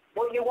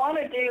what you want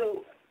to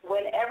do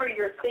whenever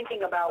you're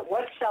thinking about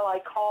what shall I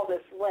call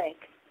this link,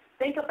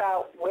 think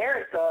about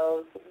where it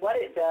goes, what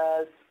it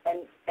does,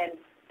 and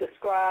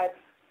describe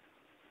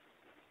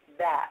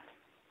that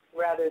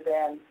rather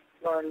than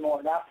learn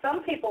more. Now,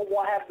 some people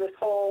will have this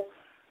whole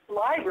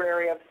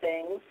library of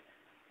things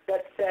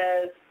that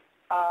says,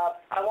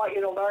 I want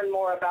you to learn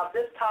more about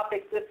this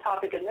topic,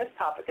 and this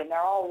topic, and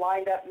they're all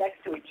lined up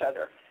next to each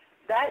other.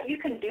 That you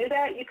can do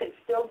that, you can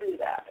still do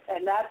that,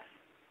 and that's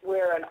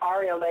where an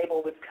ARIA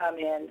label would come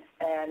in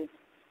and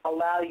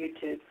allow you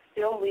to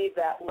still leave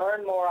that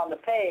learn more on the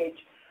page,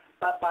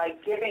 but by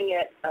giving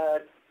it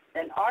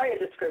an ARIA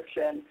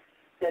description,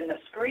 then the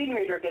screen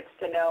reader gets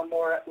to know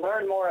more,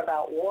 learn more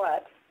about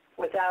what,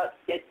 without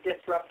it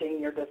disrupting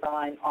your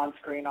design on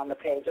screen on the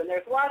page. And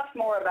there's lots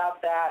more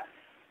about that,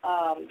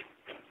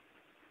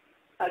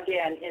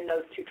 again, in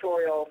those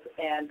tutorials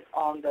and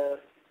on the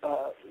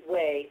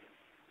WAY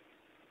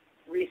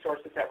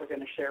resources that we're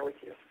going to share with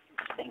you.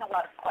 Seeing a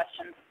lot of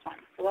questions.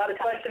 A lot of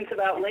questions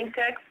about link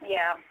text?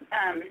 Yeah,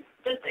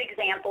 just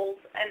examples,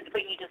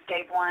 but you just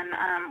gave one.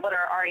 What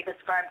are ARIA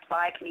described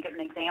by? Can you give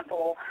an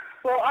example?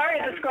 Well,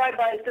 ARIA described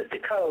by is just a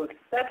code.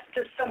 That's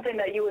just something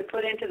that you would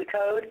put into the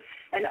code,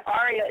 and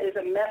ARIA is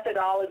a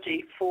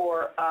methodology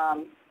for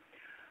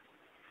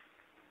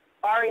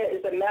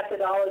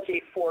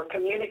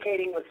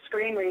communicating with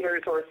screen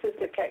readers or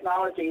assistive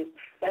technologies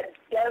that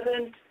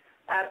doesn't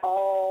at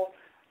all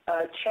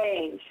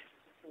change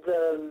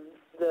the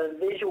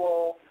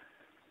visual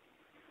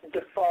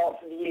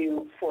default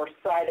view for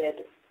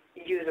sighted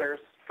users,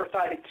 for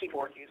sighted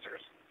keyboard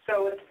users.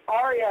 So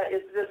ARIA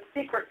is this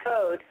secret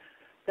code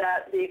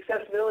that the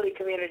accessibility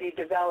community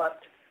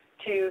developed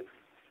to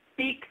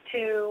speak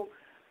to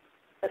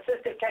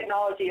assistive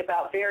technology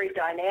about very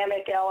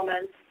dynamic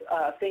elements,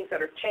 things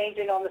that are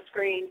changing on the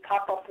screen,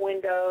 pop-up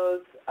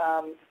windows,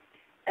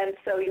 and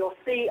so you'll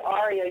see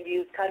ARIA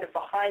used kind of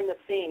behind the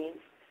scenes.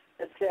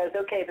 It says,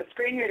 okay, the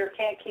screen reader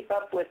can't keep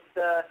up with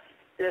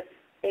this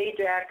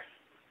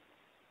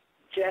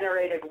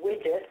AJAX-generated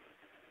widget,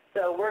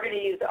 so we're going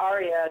to use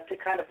ARIA to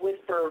kind of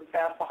whisper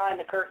behind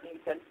the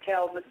curtains and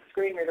tell the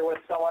screen reader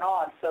what's going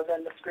on, so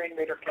then the screen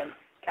reader can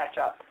catch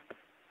up.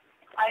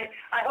 I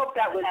hope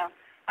that was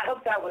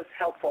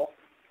helpful.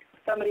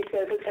 Somebody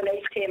says it's an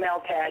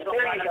HTML tag.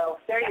 There you go.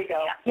 There you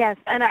go. Yes,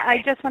 and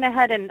I just went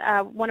ahead and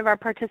one of our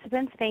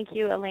participants, thank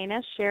you,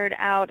 Elena, shared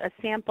out a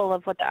sample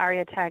of what the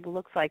ARIA tag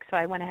looks like. So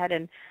I went ahead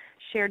and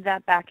shared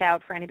that back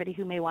out for anybody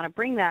who may want to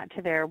bring that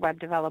to their web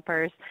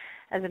developers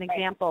as an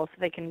example so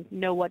they can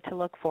know what to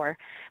look for.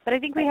 But I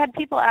think we had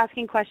people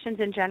asking questions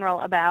in general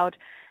about,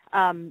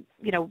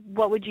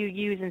 what would you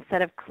use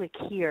instead of click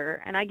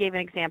here? And I gave an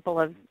example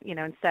of,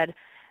 instead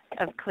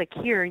of click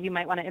here, you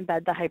might want to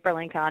embed the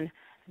hyperlink on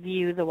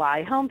view the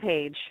Y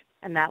homepage,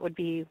 and that would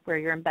be where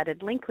your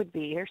embedded link would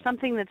be, or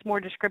something that's more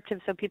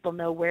descriptive so people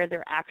know where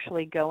they're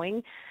actually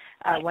going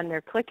when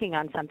they're clicking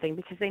on something,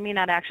 because they may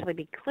not actually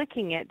be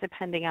clicking it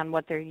depending on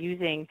what they're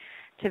using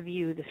to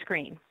view the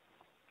screen.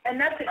 And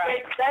that is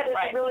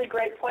a really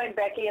great point,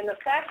 Becky, and the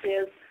fact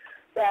is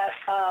that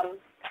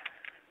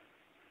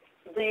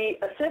the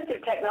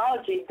assistive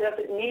technology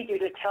doesn't need you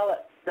to tell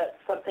it that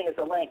something is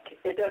a link.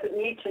 It doesn't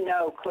need to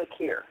know click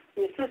here.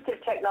 The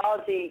assistive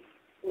technology,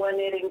 when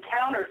it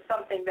encounters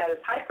something that is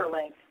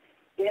hyperlinked,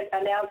 it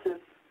announces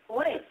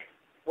link,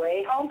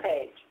 Way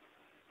homepage,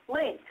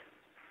 link,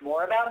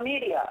 more about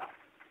media,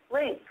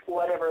 link,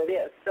 whatever it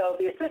is. So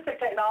the assistive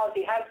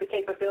technology has the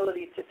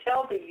capability to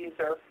tell the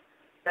user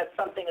that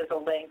something is a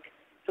link.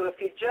 So if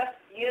you just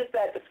use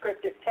that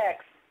descriptive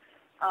text,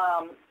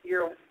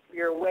 you're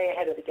way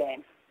ahead of the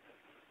game.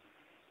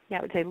 Yeah,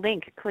 it would say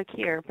link, click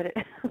here, but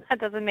that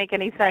doesn't make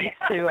any sense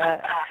to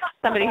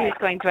somebody who's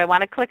going, do I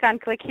want to click on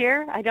click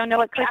here? I don't know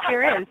what click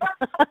here is.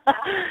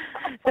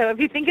 So if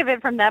you think of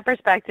it from that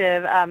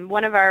perspective,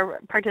 one of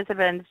our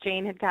participants,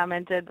 Jane, had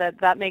commented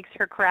that makes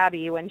her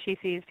crabby when she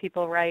sees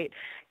people write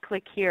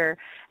click here.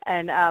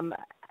 And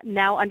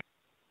now understanding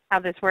how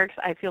this works,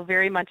 I feel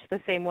very much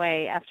the same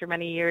way after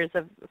many years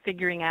of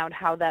figuring out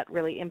how that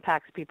really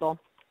impacts people.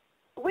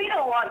 We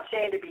don't want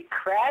Jane to be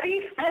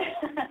crabby.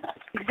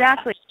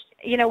 Exactly.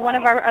 One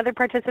of our other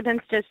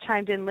participants just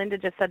chimed in, Linda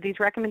just said these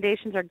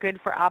recommendations are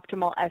good for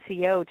optimal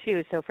SEO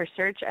too. So for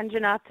search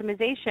engine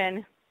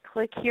optimization,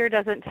 click here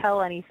doesn't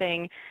tell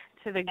anything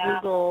to the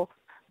Google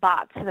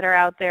bots that are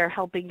out there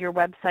helping your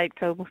website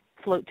go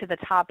float to the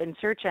top in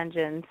search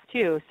engines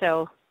too.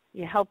 So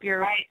you help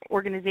your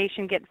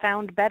organization get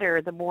found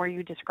better the more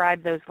you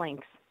describe those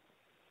links.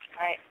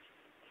 Right.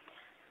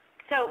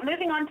 So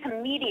moving on to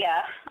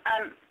media,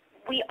 I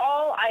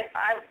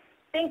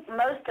think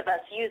most of us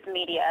use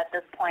media at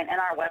this point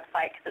in our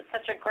website because it's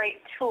such a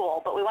great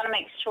tool, but we want to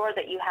make sure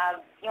that you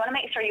have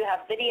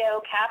video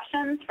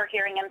captions for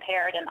hearing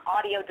impaired and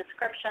audio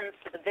descriptions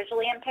for the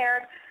visually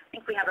impaired. I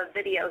think we have a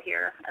video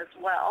here as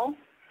well.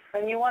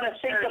 And you want to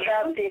think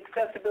about the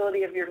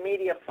accessibility of your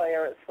media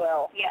player as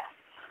well. Yes.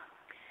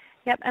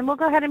 Yep, and we'll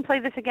go ahead and play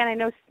this again. I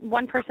know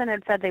one person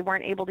had said they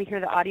weren't able to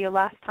hear the audio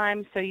last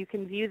time, so you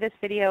can view this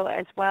video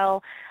as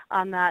well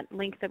on that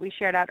link that we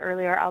shared out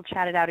earlier. I'll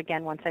chat it out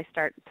again once I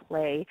start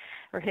play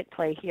or hit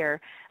play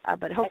here,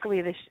 but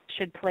hopefully this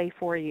should play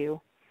for you.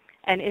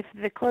 And if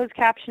the closed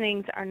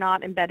captionings are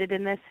not embedded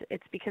in this,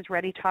 it's because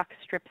ReadyTalk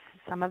strips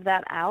some of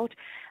that out,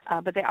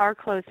 but they are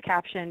closed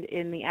captioned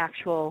in the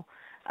actual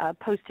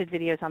posted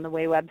videos on the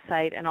Way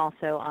website and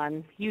also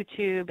on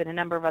YouTube and a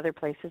number of other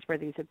places where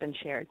these have been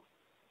shared.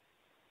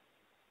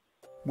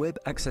 Web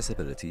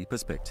Accessibility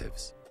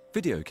Perspectives.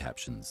 Video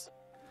captions.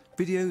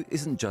 Video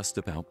isn't just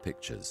about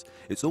pictures,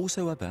 it's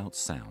also about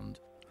sound.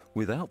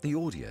 Without the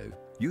audio,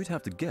 you'd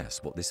have to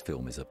guess what this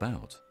film is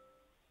about.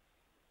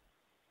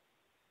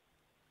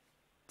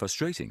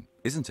 Frustrating,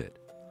 isn't it?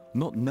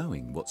 Not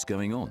knowing what's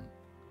going on.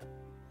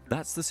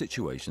 That's the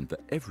situation for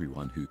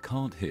everyone who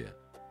can't hear.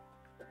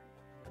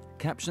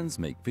 Captions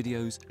make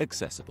videos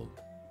accessible,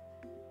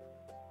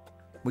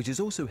 which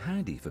is also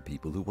handy for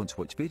people who want to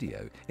watch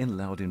video in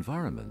loud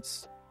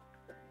environments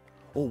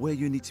or where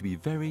you need to be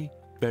very,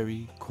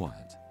 very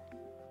quiet.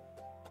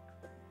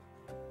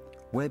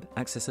 Web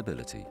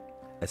accessibility,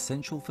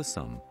 essential for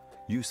some,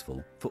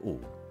 useful for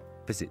all.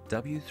 Visit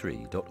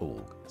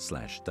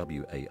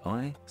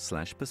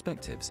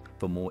w3.org/WAI/perspectives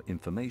for more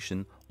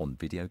information on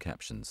video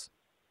captions.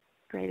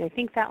 Great. I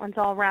think that one's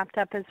all wrapped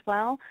up as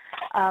well.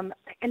 And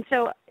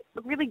so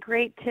really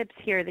great tips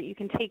here that you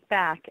can take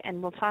back,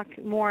 and we'll talk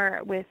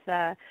more with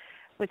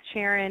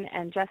Sharon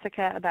and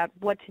Jessica about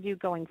what to do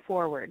going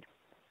forward.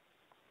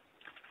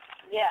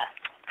 Yes.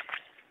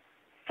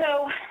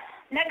 So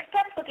next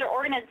steps with your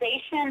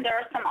organization, there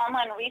are some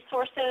online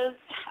resources.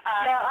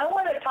 Yeah, I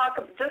want to talk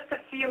just a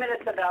few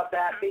minutes about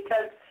that,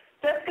 because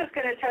Jessica's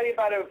going to tell you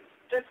about a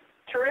just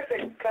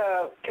terrific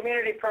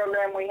community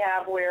program we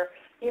have where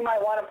you might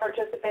want to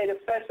participate,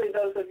 especially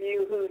those of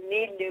you who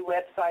need new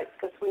websites,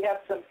 because we have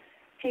some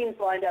teams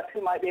lined up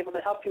who might be able to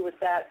help you with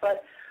that.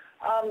 But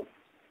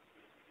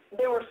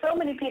there were so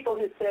many people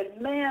who said,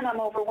 man, I'm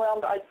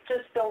overwhelmed. I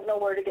just don't know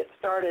where to get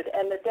started.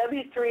 And the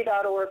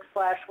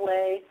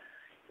w3.org/WAI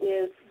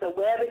is the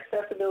Web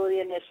Accessibility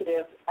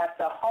Initiative at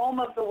the home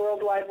of the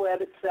World Wide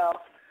Web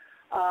itself,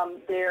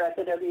 there at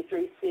the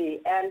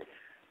W3C. And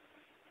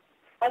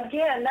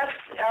again, that's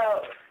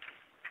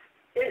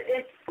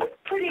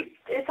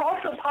it's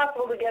also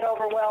possible to get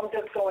overwhelmed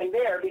just going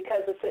there,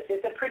 because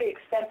it's a pretty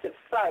extensive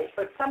site.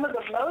 But some of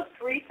the most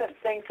recent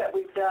things that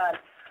we've done,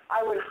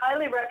 I would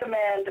highly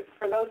recommend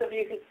for those of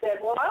you who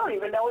said, well, I don't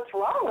even know what's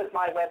wrong with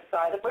my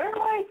website.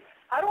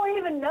 How do I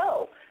even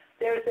know?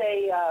 There's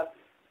a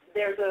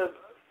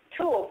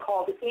tool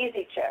called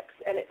Easy Checks,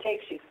 and it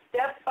takes you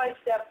step by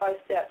step by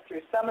step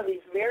through some of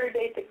these very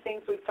basic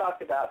things we've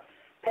talked about: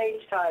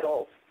 page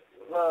titles,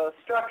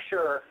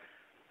 structure,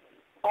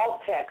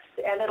 alt text,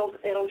 and it'll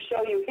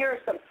show you, here are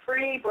some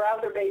free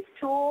browser-based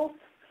tools.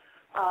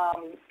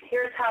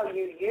 Here's how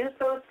you use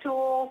those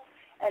tools,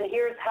 and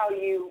here's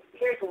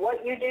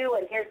what you do,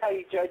 and here's how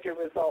you judge your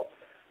results.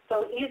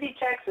 So Easy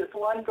Checks is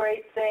one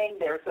great thing.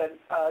 There's an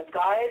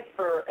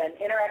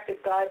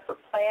interactive guide for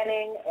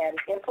planning and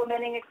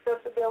implementing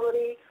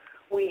accessibility.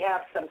 We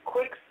have some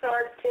quick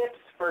start tips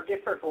for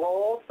different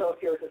roles. So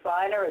if you're a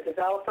designer, a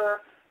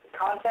developer, a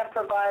content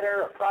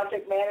provider, a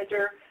project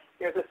manager,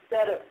 there's a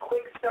set of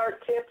quick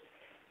start tips.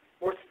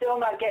 We're still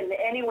not getting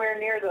anywhere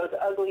near those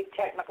ugly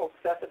technical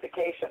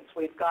specifications.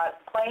 We've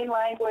got plain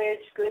language,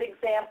 good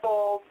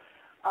examples.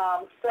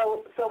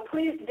 So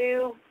please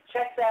do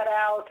check that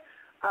out.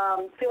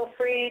 Feel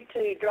free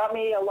to drop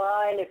me a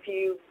line if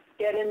you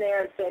get in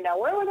there and say, now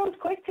where were those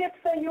quick tips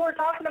that you were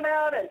talking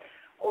about?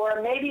 Or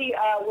maybe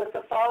with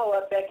the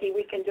follow-up, Becky,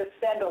 we can just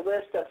send a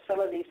list of some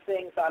of these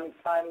things I'm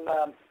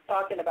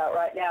talking about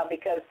right now,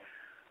 because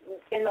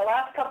in the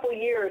last couple of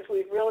years,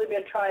 we've really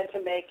been trying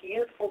to make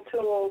useful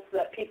tools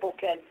that people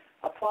can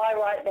apply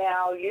right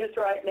now, use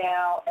right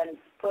now, and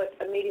put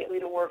immediately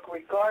to work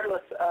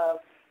regardless of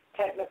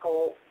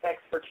technical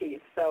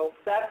expertise. So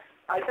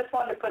I just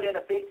wanted to put in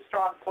a big,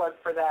 strong plug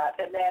for that.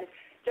 And then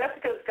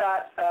Jessica's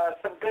got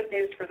some good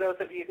news for those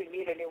of you who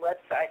need a new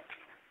website.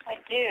 I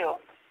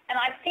do. And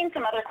I've seen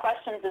some other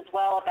questions as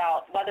well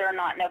about whether or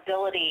not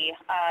Knowbility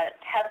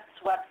tests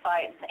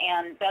websites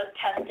and does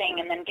testing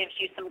and then gives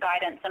you some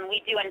guidance. And we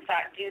do, in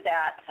fact, do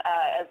that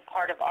as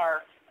part of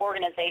our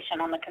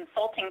organization on the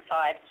consulting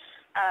side.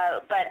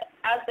 But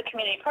as the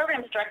Community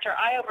Programs Director,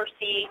 I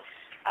oversee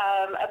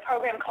a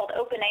program called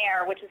Open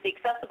Air, which is the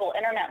Accessible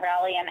Internet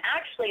Rally. And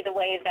actually the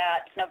way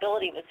that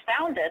Knowbility was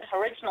founded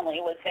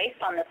originally was based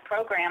on this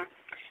program.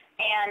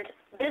 And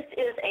this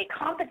is a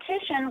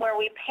competition where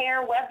we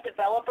pair web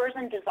developers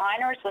and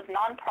designers with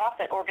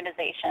nonprofit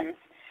organizations.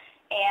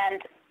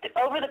 And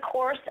over the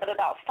course of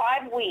about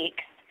 5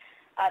 weeks,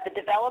 the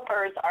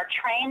developers are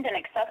trained in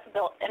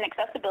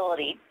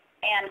accessibility.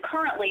 And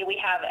currently we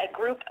have a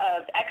group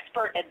of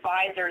expert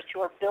advisors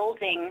who are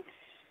building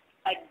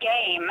a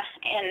game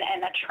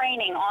and a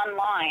training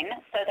online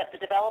so that the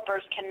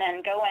developers can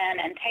then go in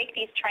and take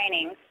these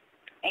trainings.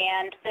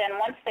 And then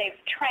once they've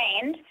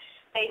trained,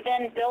 they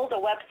then build a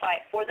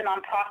website for the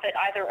nonprofit,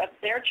 either of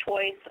their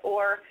choice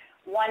or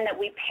one that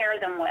we pair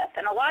them with.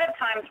 And a lot of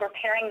times we're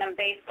pairing them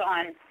based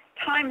on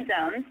time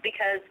zones,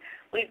 because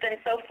we've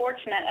been so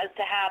fortunate as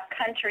to have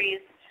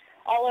countries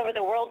all over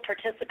the world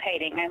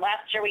participating. And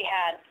last year we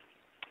had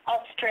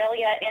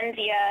Australia,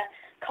 India,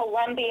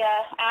 Colombia,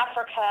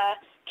 Africa,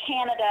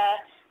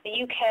 Canada,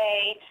 the UK,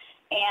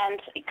 and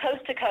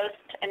coast to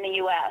coast in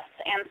the US.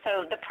 And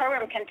so the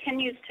program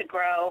continues to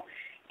grow,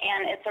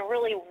 and it's a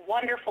really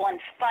wonderful and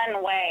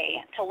fun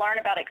way to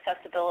learn about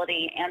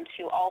accessibility and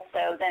to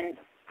also then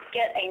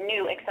get a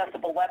new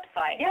accessible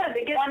website. Yeah,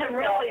 they get some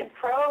really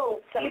pro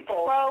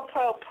people.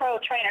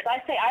 Pro trainers. I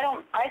say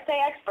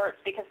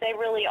experts because they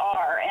really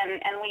are,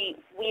 and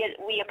we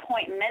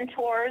appoint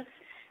mentors,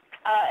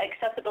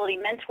 accessibility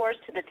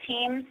mentors to the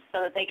teams so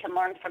that they can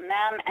learn from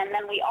them. And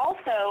then we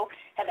also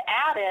have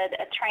added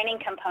a training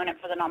component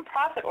for the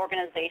nonprofit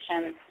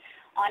organizations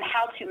on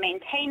how to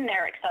maintain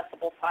their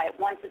accessible site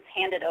once it's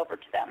handed over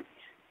to them.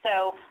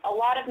 So a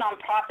lot of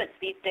nonprofits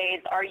these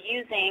days are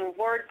using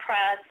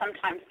WordPress,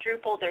 sometimes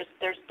Drupal. There's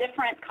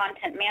different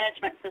content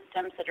management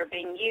systems that are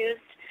being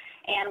used,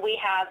 and we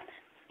have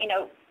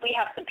we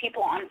have some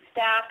people on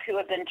staff who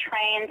have been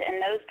trained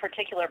in those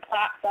particular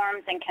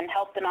platforms and can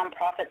help the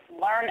nonprofits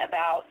learn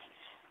about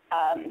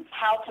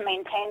how to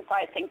maintain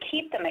sites and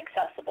keep them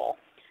accessible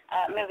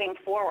moving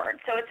forward.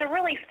 So it's a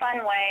really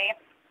fun way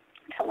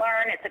to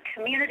learn. It's a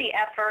community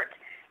effort.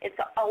 It's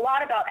a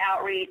lot about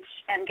outreach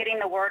and getting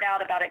the word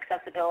out about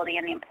accessibility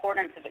and the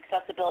importance of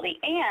accessibility.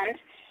 And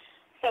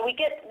so we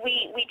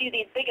do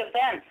these big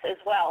events as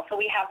well. So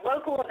we have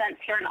local events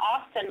here in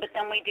Austin, but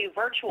then we do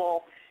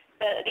virtual.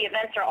 The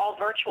events are all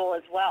virtual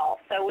as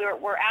well. So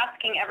we're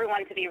asking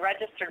everyone to be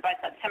registered by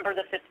September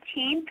the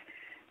 15th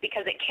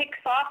because it kicks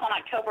off on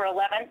October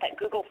 11th at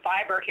Google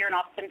Fiber here in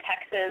Austin,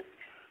 Texas.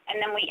 And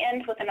then we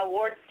end with an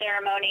awards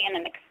ceremony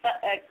and an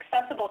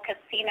accessible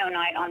casino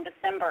night on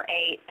December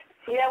 8th.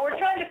 Yeah, we're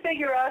trying to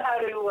figure out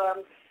how to,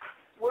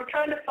 we're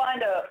trying to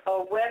find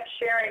a web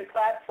sharing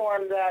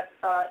platform that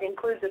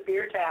includes a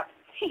beer tap.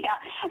 Yeah,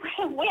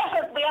 we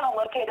haven't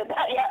located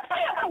that yet.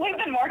 We've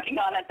been working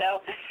on it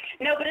though.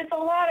 No, but it's a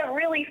lot of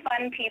really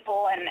fun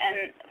people, and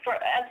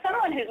as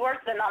someone who's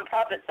worked in the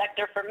nonprofit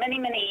sector for many,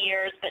 many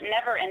years, but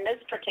never in this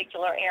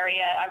particular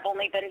area, I've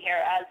only been here,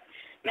 as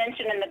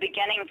mentioned in the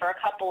beginning, for a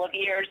couple of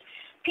years.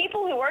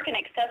 People who work in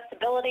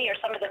accessibility are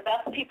some of the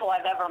best people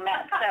I've ever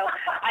met. So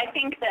I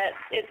think that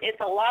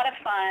it's a lot of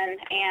fun,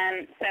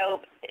 and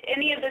so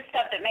any of this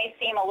stuff that may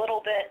seem a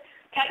little bit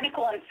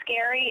technical and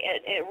scary,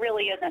 it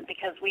really isn't,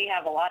 because we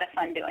have a lot of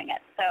fun doing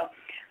it. So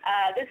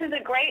this is a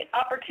great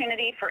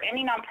opportunity for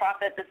any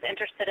nonprofit that's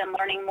interested in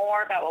learning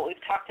more about what we've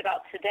talked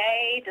about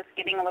today, just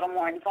getting a little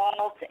more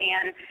involved.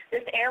 And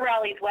this Air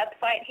Rallies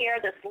website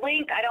here, this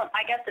link,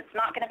 I guess it's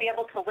not going to be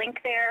able to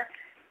link there.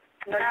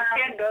 No, you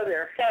can't go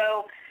there.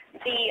 So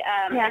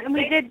and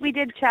we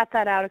did chat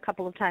that out a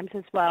couple of times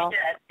as well,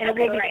 and it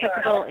will be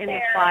clickable in the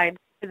slides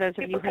for those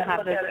of you who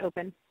have those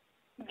open.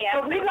 Yeah,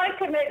 so we'd like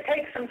to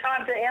take some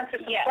time to answer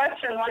some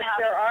questions if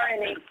there are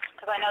any.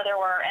 Because I know there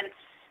were, and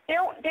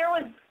there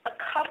was a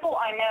couple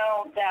I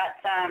know that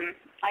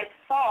I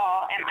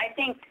saw, and I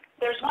think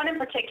there's one in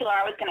particular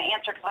I was going to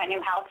answer because I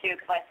knew how to,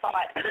 because I saw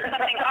it. It's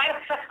something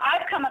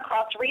I've come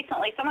across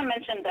recently. Someone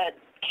mentioned that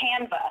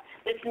Canva,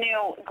 this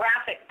new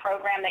graphic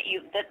program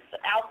that's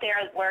out there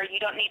where you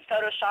don't need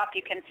Photoshop.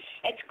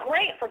 It's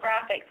great for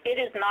graphics.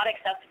 It is not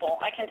accessible.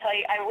 I can tell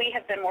you, we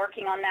have been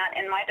working on that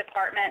in my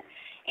department.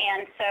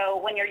 And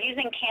so when you're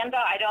using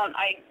Canva,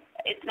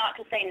 it's not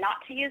to say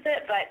not to use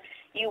it, but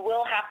you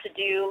will have to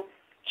do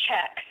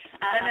checks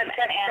and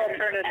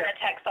a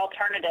text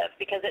alternative,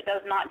 because it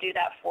does not do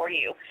that for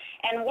you.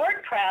 And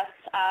WordPress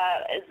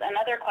is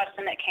another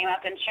question that came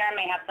up, and Sharon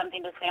may have something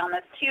to say on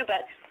this too,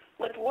 but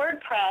with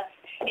WordPress,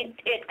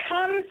 it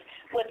comes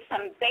with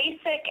some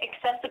basic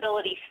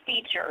accessibility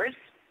features,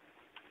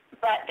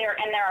 but there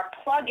are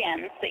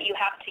plugins that you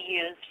have to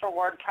use for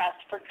WordPress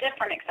for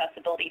different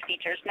accessibility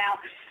features.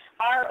 Now,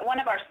 one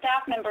of our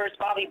staff members,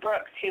 Bobby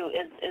Brooks, who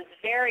is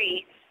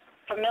very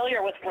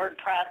familiar with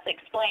WordPress,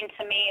 explained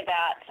to me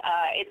that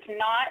it's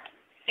not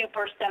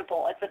super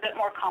simple. It's a bit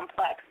more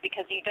complex,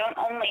 because you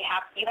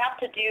have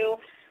to do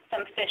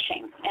some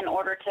fishing in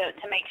order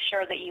to make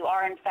sure that you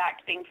are in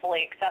fact being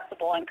fully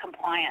accessible and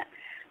compliant.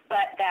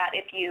 But that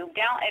if you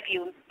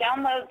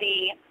download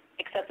the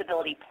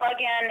accessibility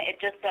plugin, it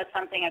just does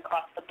something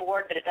across the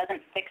board, but it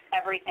doesn't fix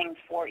everything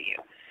for you.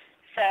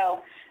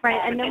 So right,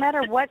 and no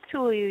matter what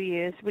tool you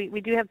use,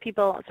 we do have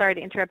people, sorry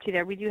to interrupt you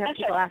there, we do have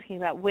people asking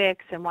about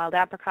Wix and Wild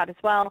Apricot as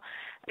well,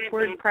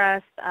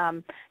 WordPress,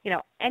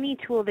 any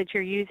tool that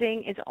you're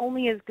using is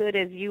only as good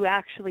as you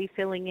actually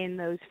filling in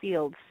those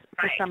fields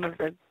for some of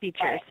the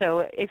features.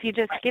 So if you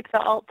just skip the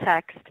alt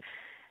text,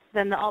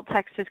 then the alt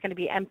text is going to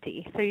be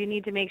empty. So you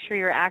need to make sure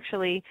you're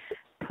actually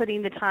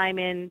putting the time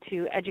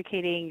into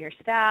educating your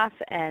staff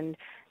and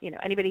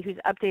anybody who's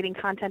updating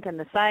content on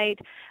the site.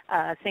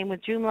 Same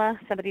with Joomla.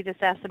 Somebody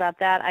just asked about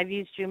that. I've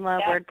used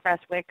Joomla, WordPress,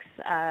 Wix.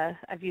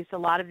 I've used a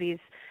lot of these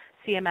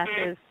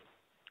CMSs,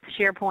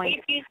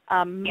 SharePoint.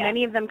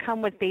 Many of them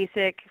come with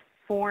basic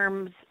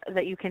forms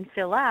that you can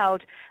fill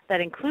out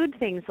that include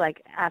things like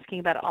asking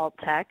about alt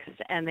text,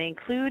 and they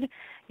include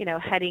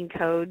heading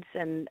codes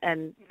and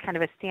kind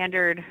of a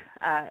standard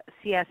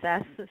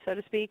CSS, so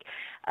to speak,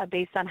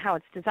 based on how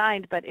it's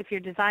designed. But if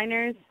your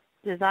designers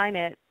design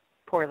it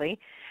poorly,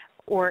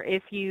 or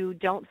if you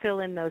don't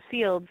fill in those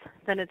fields,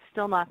 then it's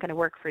still not going to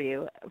work for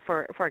you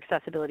for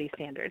accessibility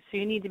standards. So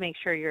you need to make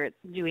sure you're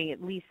doing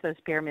at least those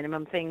bare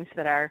minimum things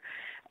that are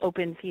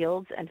open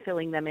fields and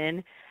filling them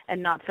in,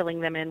 and not filling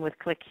them in with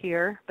click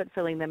here, but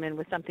filling them in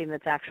with something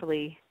that's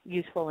actually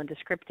useful and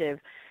descriptive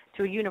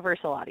to a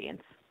universal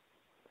audience.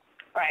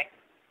 Right.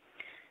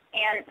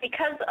 And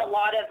because a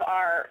lot of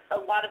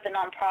the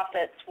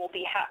nonprofits will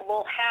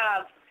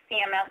have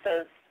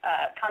CMSs,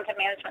 content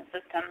management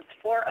systems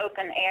for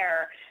open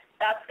air,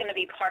 that's going to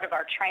be part of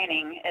our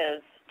training,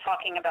 is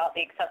talking about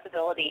the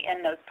accessibility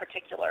in those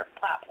particular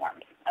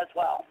platforms as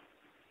well.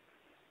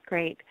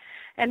 Great.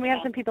 And we have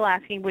some people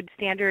asking, would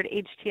standard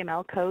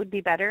HTML code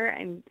be better,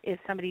 and if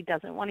somebody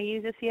doesn't want to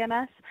use a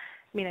CMS?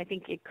 I mean, I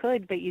think it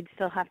could, but you'd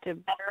still have to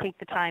take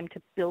the time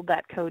to build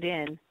that code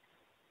in.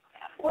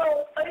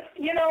 Well,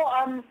 you know,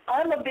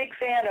 I'm a big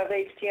fan of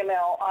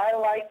HTML. I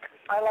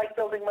like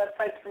building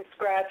websites from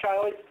scratch.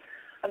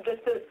 I'm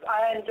just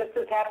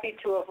as happy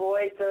to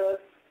avoid the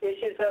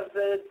issues of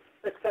the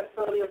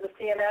accessibility of the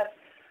CMS.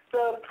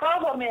 The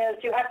problem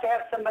is you have to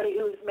have somebody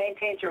who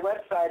maintains your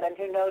website and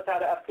who knows how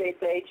to update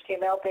the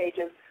HTML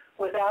pages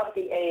without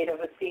the aid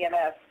of a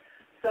CMS.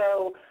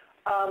 So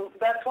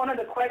that's one of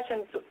the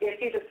questions.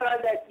 If you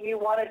decide that you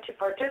wanted to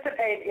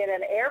participate in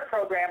an AIR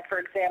program, for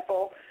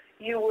example,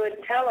 you would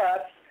tell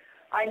us,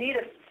 I need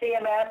a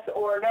CMS,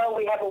 or no,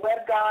 we have a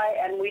web guy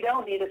and we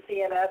don't need a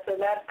CMS,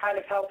 and that kind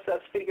of helps us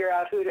figure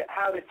out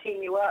how to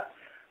team you up.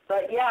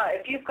 But yeah,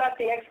 if you've got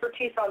the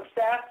expertise on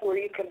staff where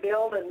you can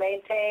build and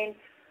maintain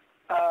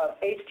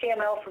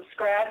HTML from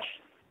scratch,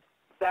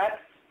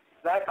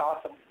 that's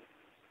awesome.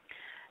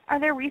 Are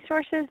there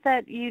resources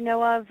that you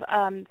know of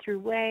through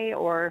Way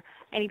or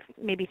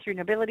maybe through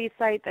Knowbility's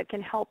site that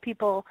can help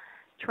people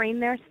train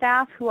their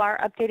staff who are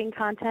updating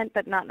content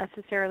but not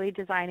necessarily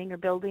designing or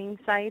building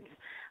sites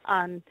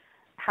on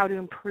how to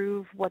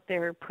improve what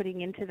they're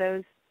putting into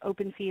those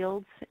open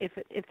fields if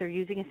they're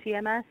using a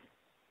CMS?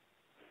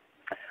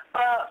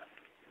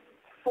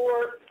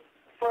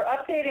 For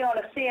updating on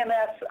a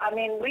CMS, I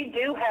mean, we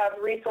do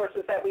have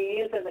resources that we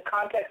use in the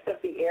context of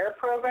the AIR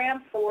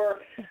program for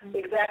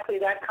exactly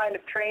that kind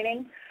of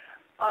training.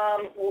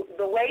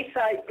 The Way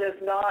site does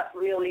not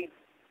really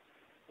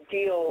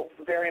deal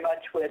very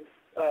much with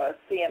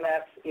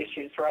CMS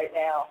issues right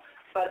now.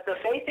 But the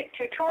basic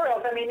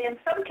tutorials, I mean, in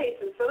some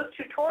cases, those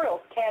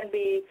tutorials can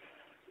be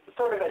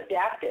sort of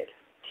adapted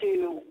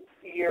to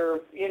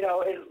your, you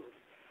know,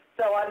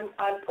 so I'm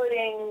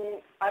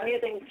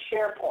using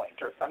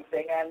SharePoint or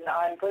something, and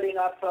I'm putting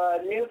up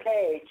a new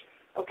page.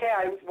 Okay,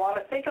 I want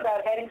to think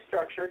about heading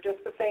structure just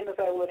the same as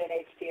I would in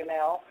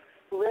HTML.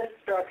 List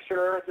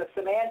structure, the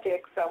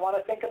semantics, I want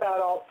to think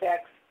about alt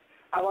text.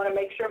 I want to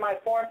make sure my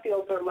form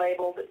fields are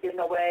labeled in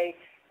the way.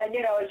 And,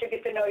 you know, as you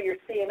get to know your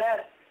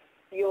CMS,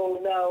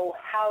 you'll know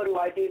how do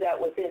I do that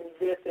within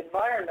this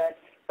environment.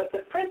 But the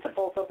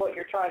principles of what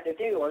you're trying to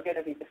do are going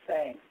to be the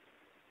same.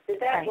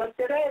 Did I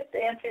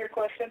answer your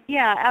question?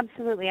 Yeah,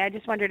 absolutely. I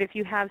just wondered if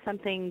you have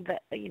something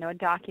that, you know, a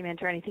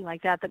document or anything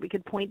like that we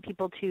could point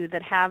people to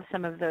that have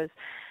some of those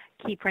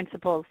key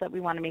principles that we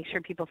want to make sure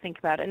people think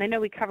about. And I know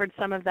we covered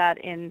some of that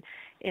in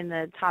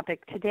the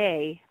topic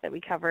today that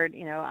we covered,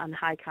 you know, on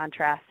high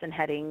contrast and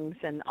headings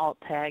and alt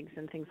tags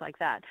and things like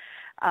that.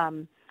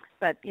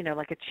 But, you know,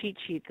 like a cheat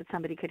sheet that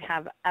somebody could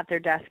have at their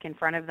desk in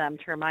front of them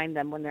to remind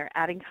them when they're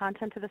adding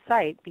content to the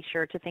site, be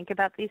sure to think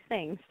about these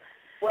things.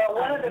 Well,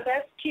 one of the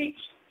best cheat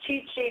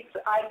sheets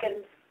I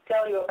can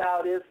tell you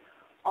about is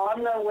on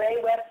the Way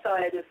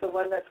website is the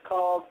one that's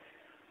called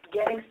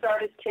Getting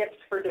Started Tips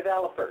for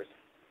Developers.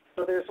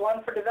 So there's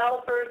one for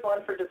developers,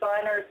 one for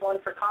designers, one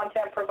for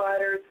content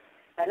providers,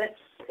 and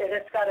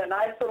it's got a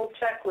nice little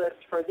checklist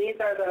for these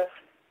are the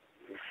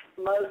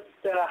most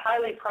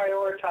highly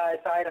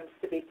prioritized items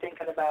to be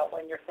thinking about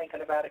when you're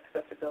thinking about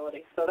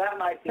accessibility. So that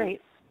might be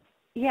great.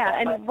 Yeah,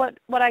 and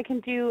what I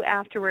can do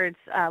afterwards,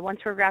 once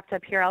we're wrapped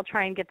up here, I'll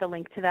try and get the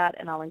link to that,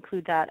 and I'll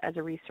include that as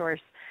a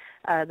resource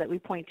that we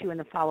point to in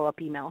the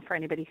follow-up email for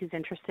anybody who's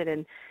interested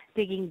in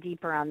digging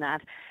deeper on that.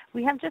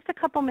 We have just a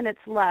couple minutes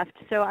left,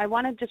 so I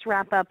want to just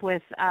wrap up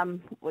with,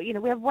 you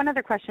know, we have one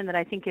other question that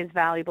I think is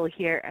valuable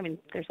here. I mean,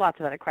 there's lots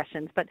of other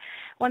questions, but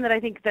one that I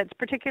think that's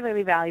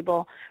particularly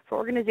valuable for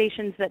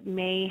organizations that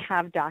may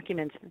have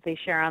documents that they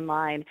share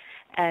online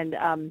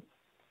and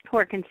who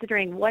are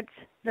considering what's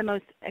the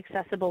most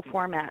accessible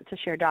format to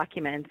share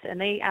documents. And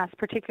they asked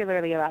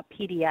particularly about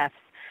PDFs.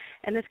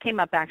 And this came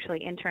up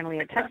actually internally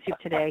at TechSoup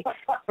today,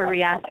 where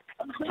we asked,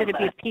 should it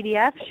be a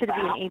PDF? Should it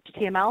be an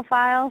HTML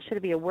file? Should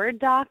it be a Word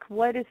doc?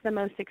 What is the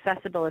most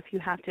accessible if you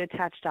have to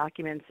attach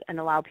documents and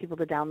allow people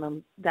to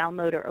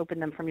download or open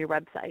them from your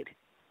website?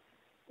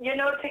 You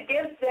know, to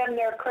give them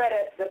their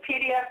credit, the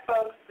PDF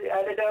folks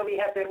at Adobe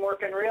have been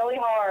working really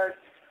hard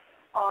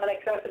on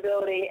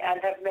accessibility and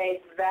have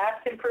made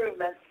vast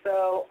improvements.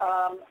 So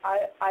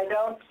I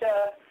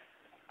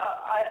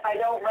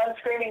don't run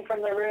screaming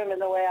from the room in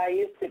the way I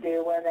used to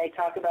do when they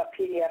talk about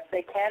PDFs.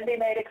 They can be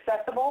made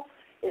accessible.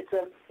 It's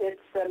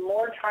a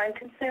more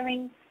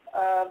time-consuming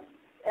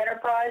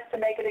enterprise to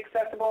make it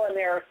accessible, and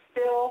there are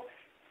still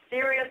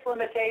serious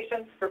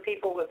limitations for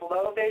people with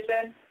low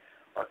vision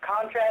or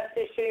contrast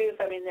issues.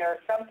 I mean, there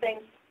are some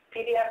things.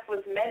 PDF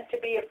was meant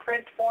to be a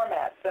print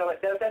format, so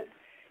it doesn't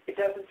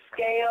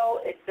scale,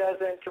 it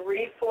doesn't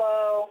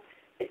reflow,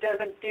 it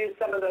doesn't do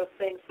some of those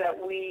things that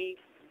we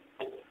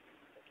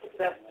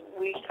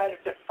kind of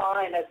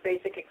define as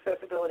basic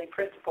accessibility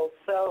principles.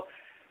 So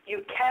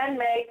you can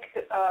make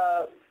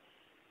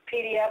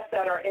PDFs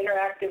that are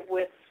interactive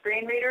with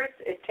screen readers.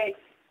 It takes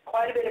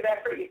quite a bit of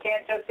effort. You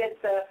can't just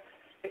hit the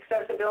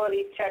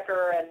accessibility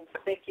checker and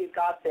think you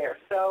got there.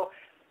 So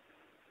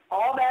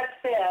all that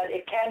said,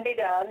 it can be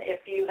done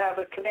if you have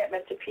a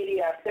commitment to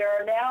PDF. There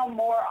are now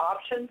more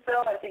options,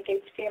 though. I think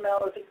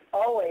HTML is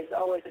always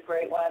a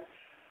great one.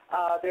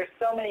 There's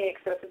so many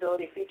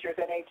accessibility features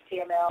in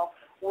HTML.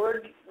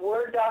 Word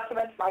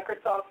documents,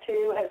 Microsoft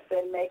too has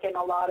been making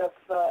a lot of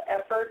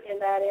effort in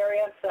that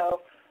area.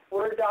 So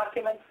Word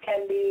documents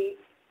can be,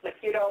 if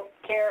you don't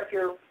care if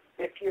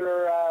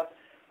your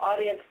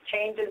audience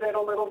changes it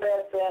a little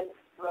bit, then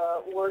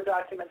Word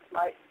documents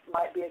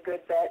might be a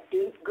good bet.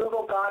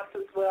 Google Docs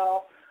as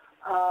well.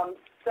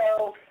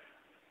 So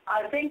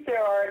I think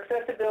there are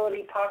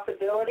accessibility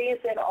possibilities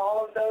in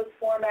all of those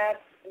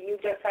formats. You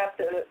just have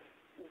to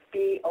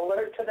be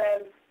alert to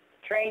them,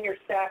 train your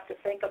staff to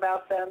think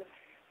about them,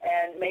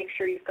 and make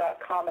sure you've got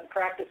common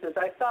practices.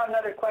 I saw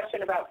another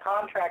question about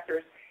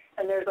contractors,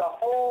 and there's a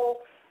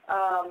whole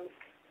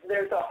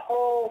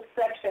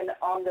section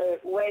on the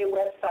WAY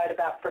website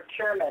about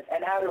procurement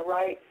and how to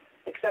write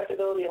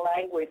accessibility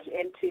language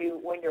into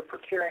when you're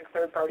procuring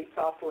third-party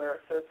software or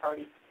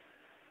third-party.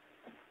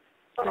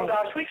 Oh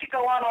gosh, we could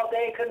go on all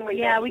day, couldn't we?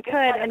 Yeah, we could,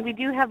 and we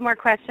do have more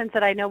questions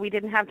that I know we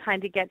didn't have time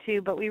to get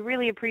to, but we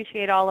really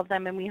appreciate all of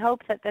them, and we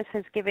hope that this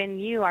has given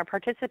you, our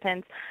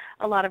participants,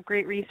 a lot of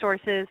great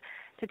resources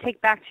to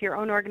take back to your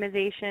own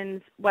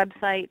organization's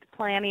website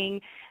planning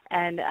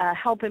and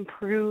help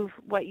improve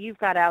what you've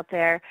got out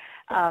there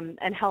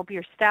and help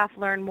your staff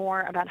learn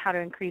more about how to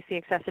increase the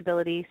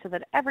accessibility so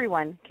that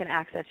everyone can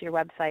access your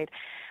website.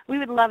 We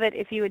would love it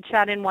if you would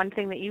shout in one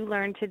thing that you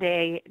learned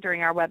today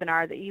during our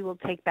webinar that you will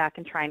take back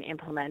and try and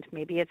implement.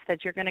 Maybe it's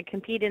that you're going to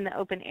compete in the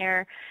open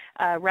air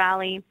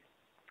rally,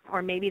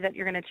 or maybe that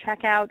you're going to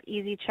check out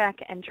EasyCheck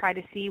and try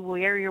to see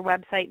where your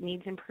website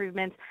needs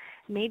improvements.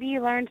 Maybe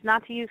you learned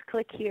not to use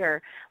Click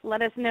Here.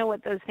 Let us know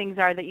what those things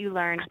are that you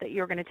learned that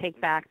you're going to take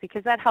back,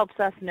 because that helps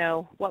us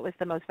know what was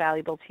the most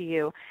valuable to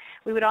you.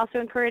 We would also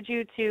encourage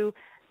you to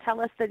tell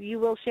us that you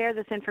will share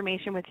this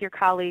information with your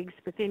colleagues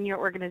within your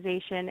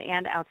organization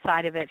and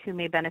outside of it who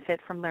may benefit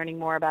from learning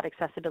more about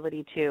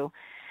accessibility too.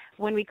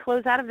 When we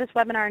close out of this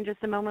webinar in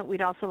just a moment,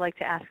 we'd also like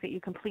to ask that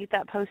you complete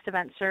that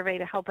post-event survey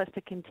to help us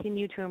to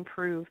continue to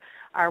improve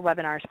our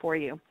webinars for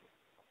you.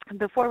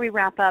 Before we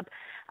wrap up,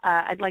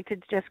 I'd like to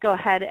just go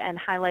ahead and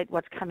highlight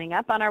what's coming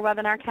up on our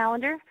webinar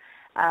calendar.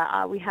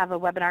 We have a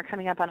webinar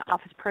coming up on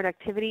Office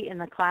productivity in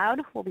the cloud.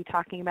 We'll be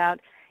talking about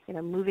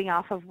moving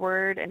off of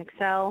Word and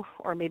Excel,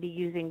 or maybe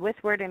using with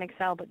Word and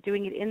Excel, but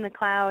doing it in the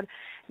cloud,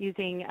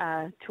 using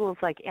tools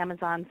like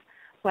Amazon's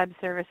Web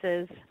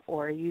Services,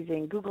 or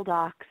using Google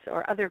Docs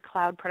or other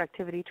cloud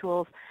productivity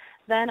tools.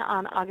 Then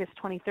on August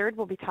 23rd,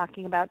 we'll be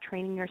talking about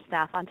training your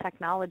staff on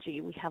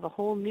technology. We have a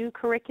whole new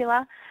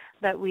curriculum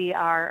that we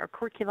are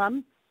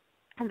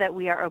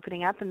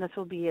opening up, and this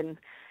will be an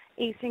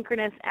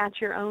asynchronous,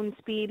 at your own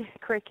speed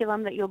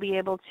curriculum that you'll be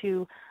able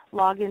to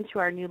log into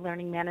our new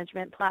learning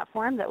management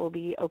platform that will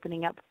be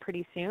opening up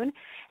pretty soon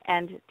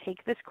and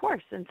take this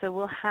course. And so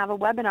we'll have a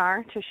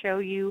webinar to show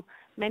you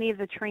many of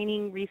the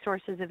training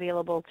resources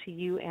available to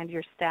you and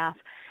your staff,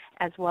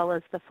 as well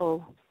as the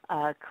full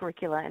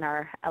curricula in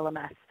our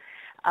LMS.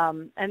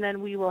 And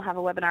then we will have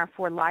a webinar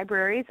for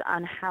libraries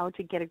on how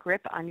to get a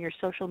grip on your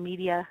social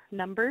media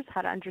numbers,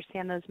 how to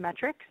understand those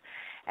metrics.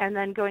 And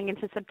then going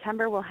into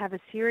September, we'll have a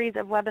series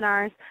of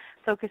webinars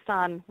focused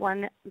on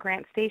one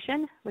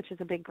GrantStation, which is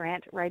a big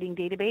grant writing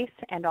database,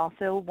 and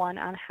also one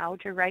on how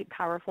to write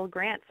powerful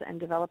grants and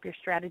develop your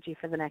strategy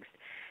for the next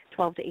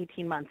 12 to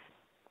 18 months.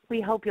 We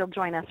hope you'll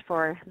join us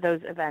for those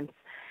events.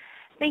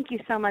 Thank you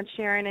so much,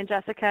 Sharon and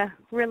Jessica.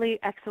 Really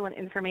excellent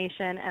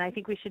information, and I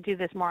think we should do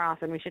this more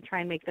often. We should try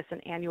and make this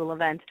an annual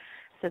event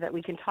so that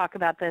we can talk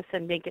about this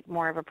and make it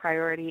more of a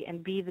priority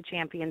and be the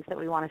champions that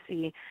we want to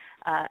see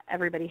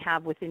everybody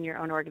have within your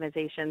own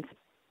organizations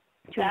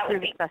to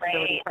improve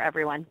accessibility for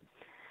everyone.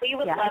 We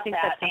would love that. I think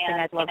that's something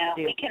I'd love to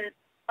do. We can,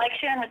 like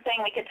Sharon was saying,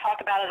 we could talk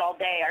about it all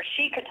day, or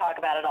she could talk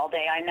about it all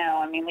day, I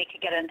know. I mean, we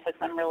could get into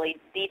some really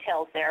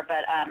details there,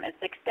 but it's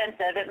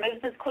extensive. It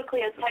moves as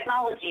quickly as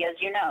technology, as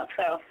you know.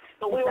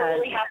 But we were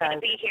really happy to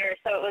be here,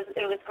 so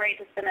it was great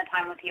to spend the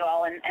time with you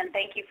all, and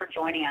thank you for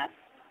joining us.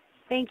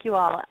 Thank you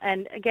all.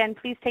 And again,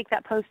 please take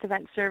that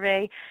post-event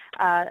survey.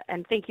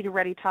 And thank you to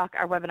ReadyTalk,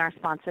 our webinar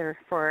sponsor,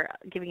 for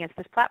giving us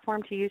this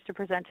platform to use to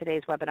present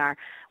today's webinar.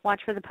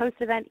 Watch for the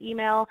post-event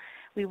email.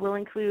 We will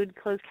include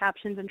closed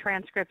captions and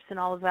transcripts and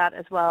all of that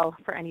as well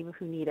for any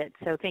who need it.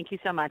 So thank you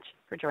so much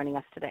for joining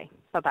us today.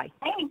 Bye-bye.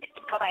 Thanks.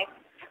 Bye-bye.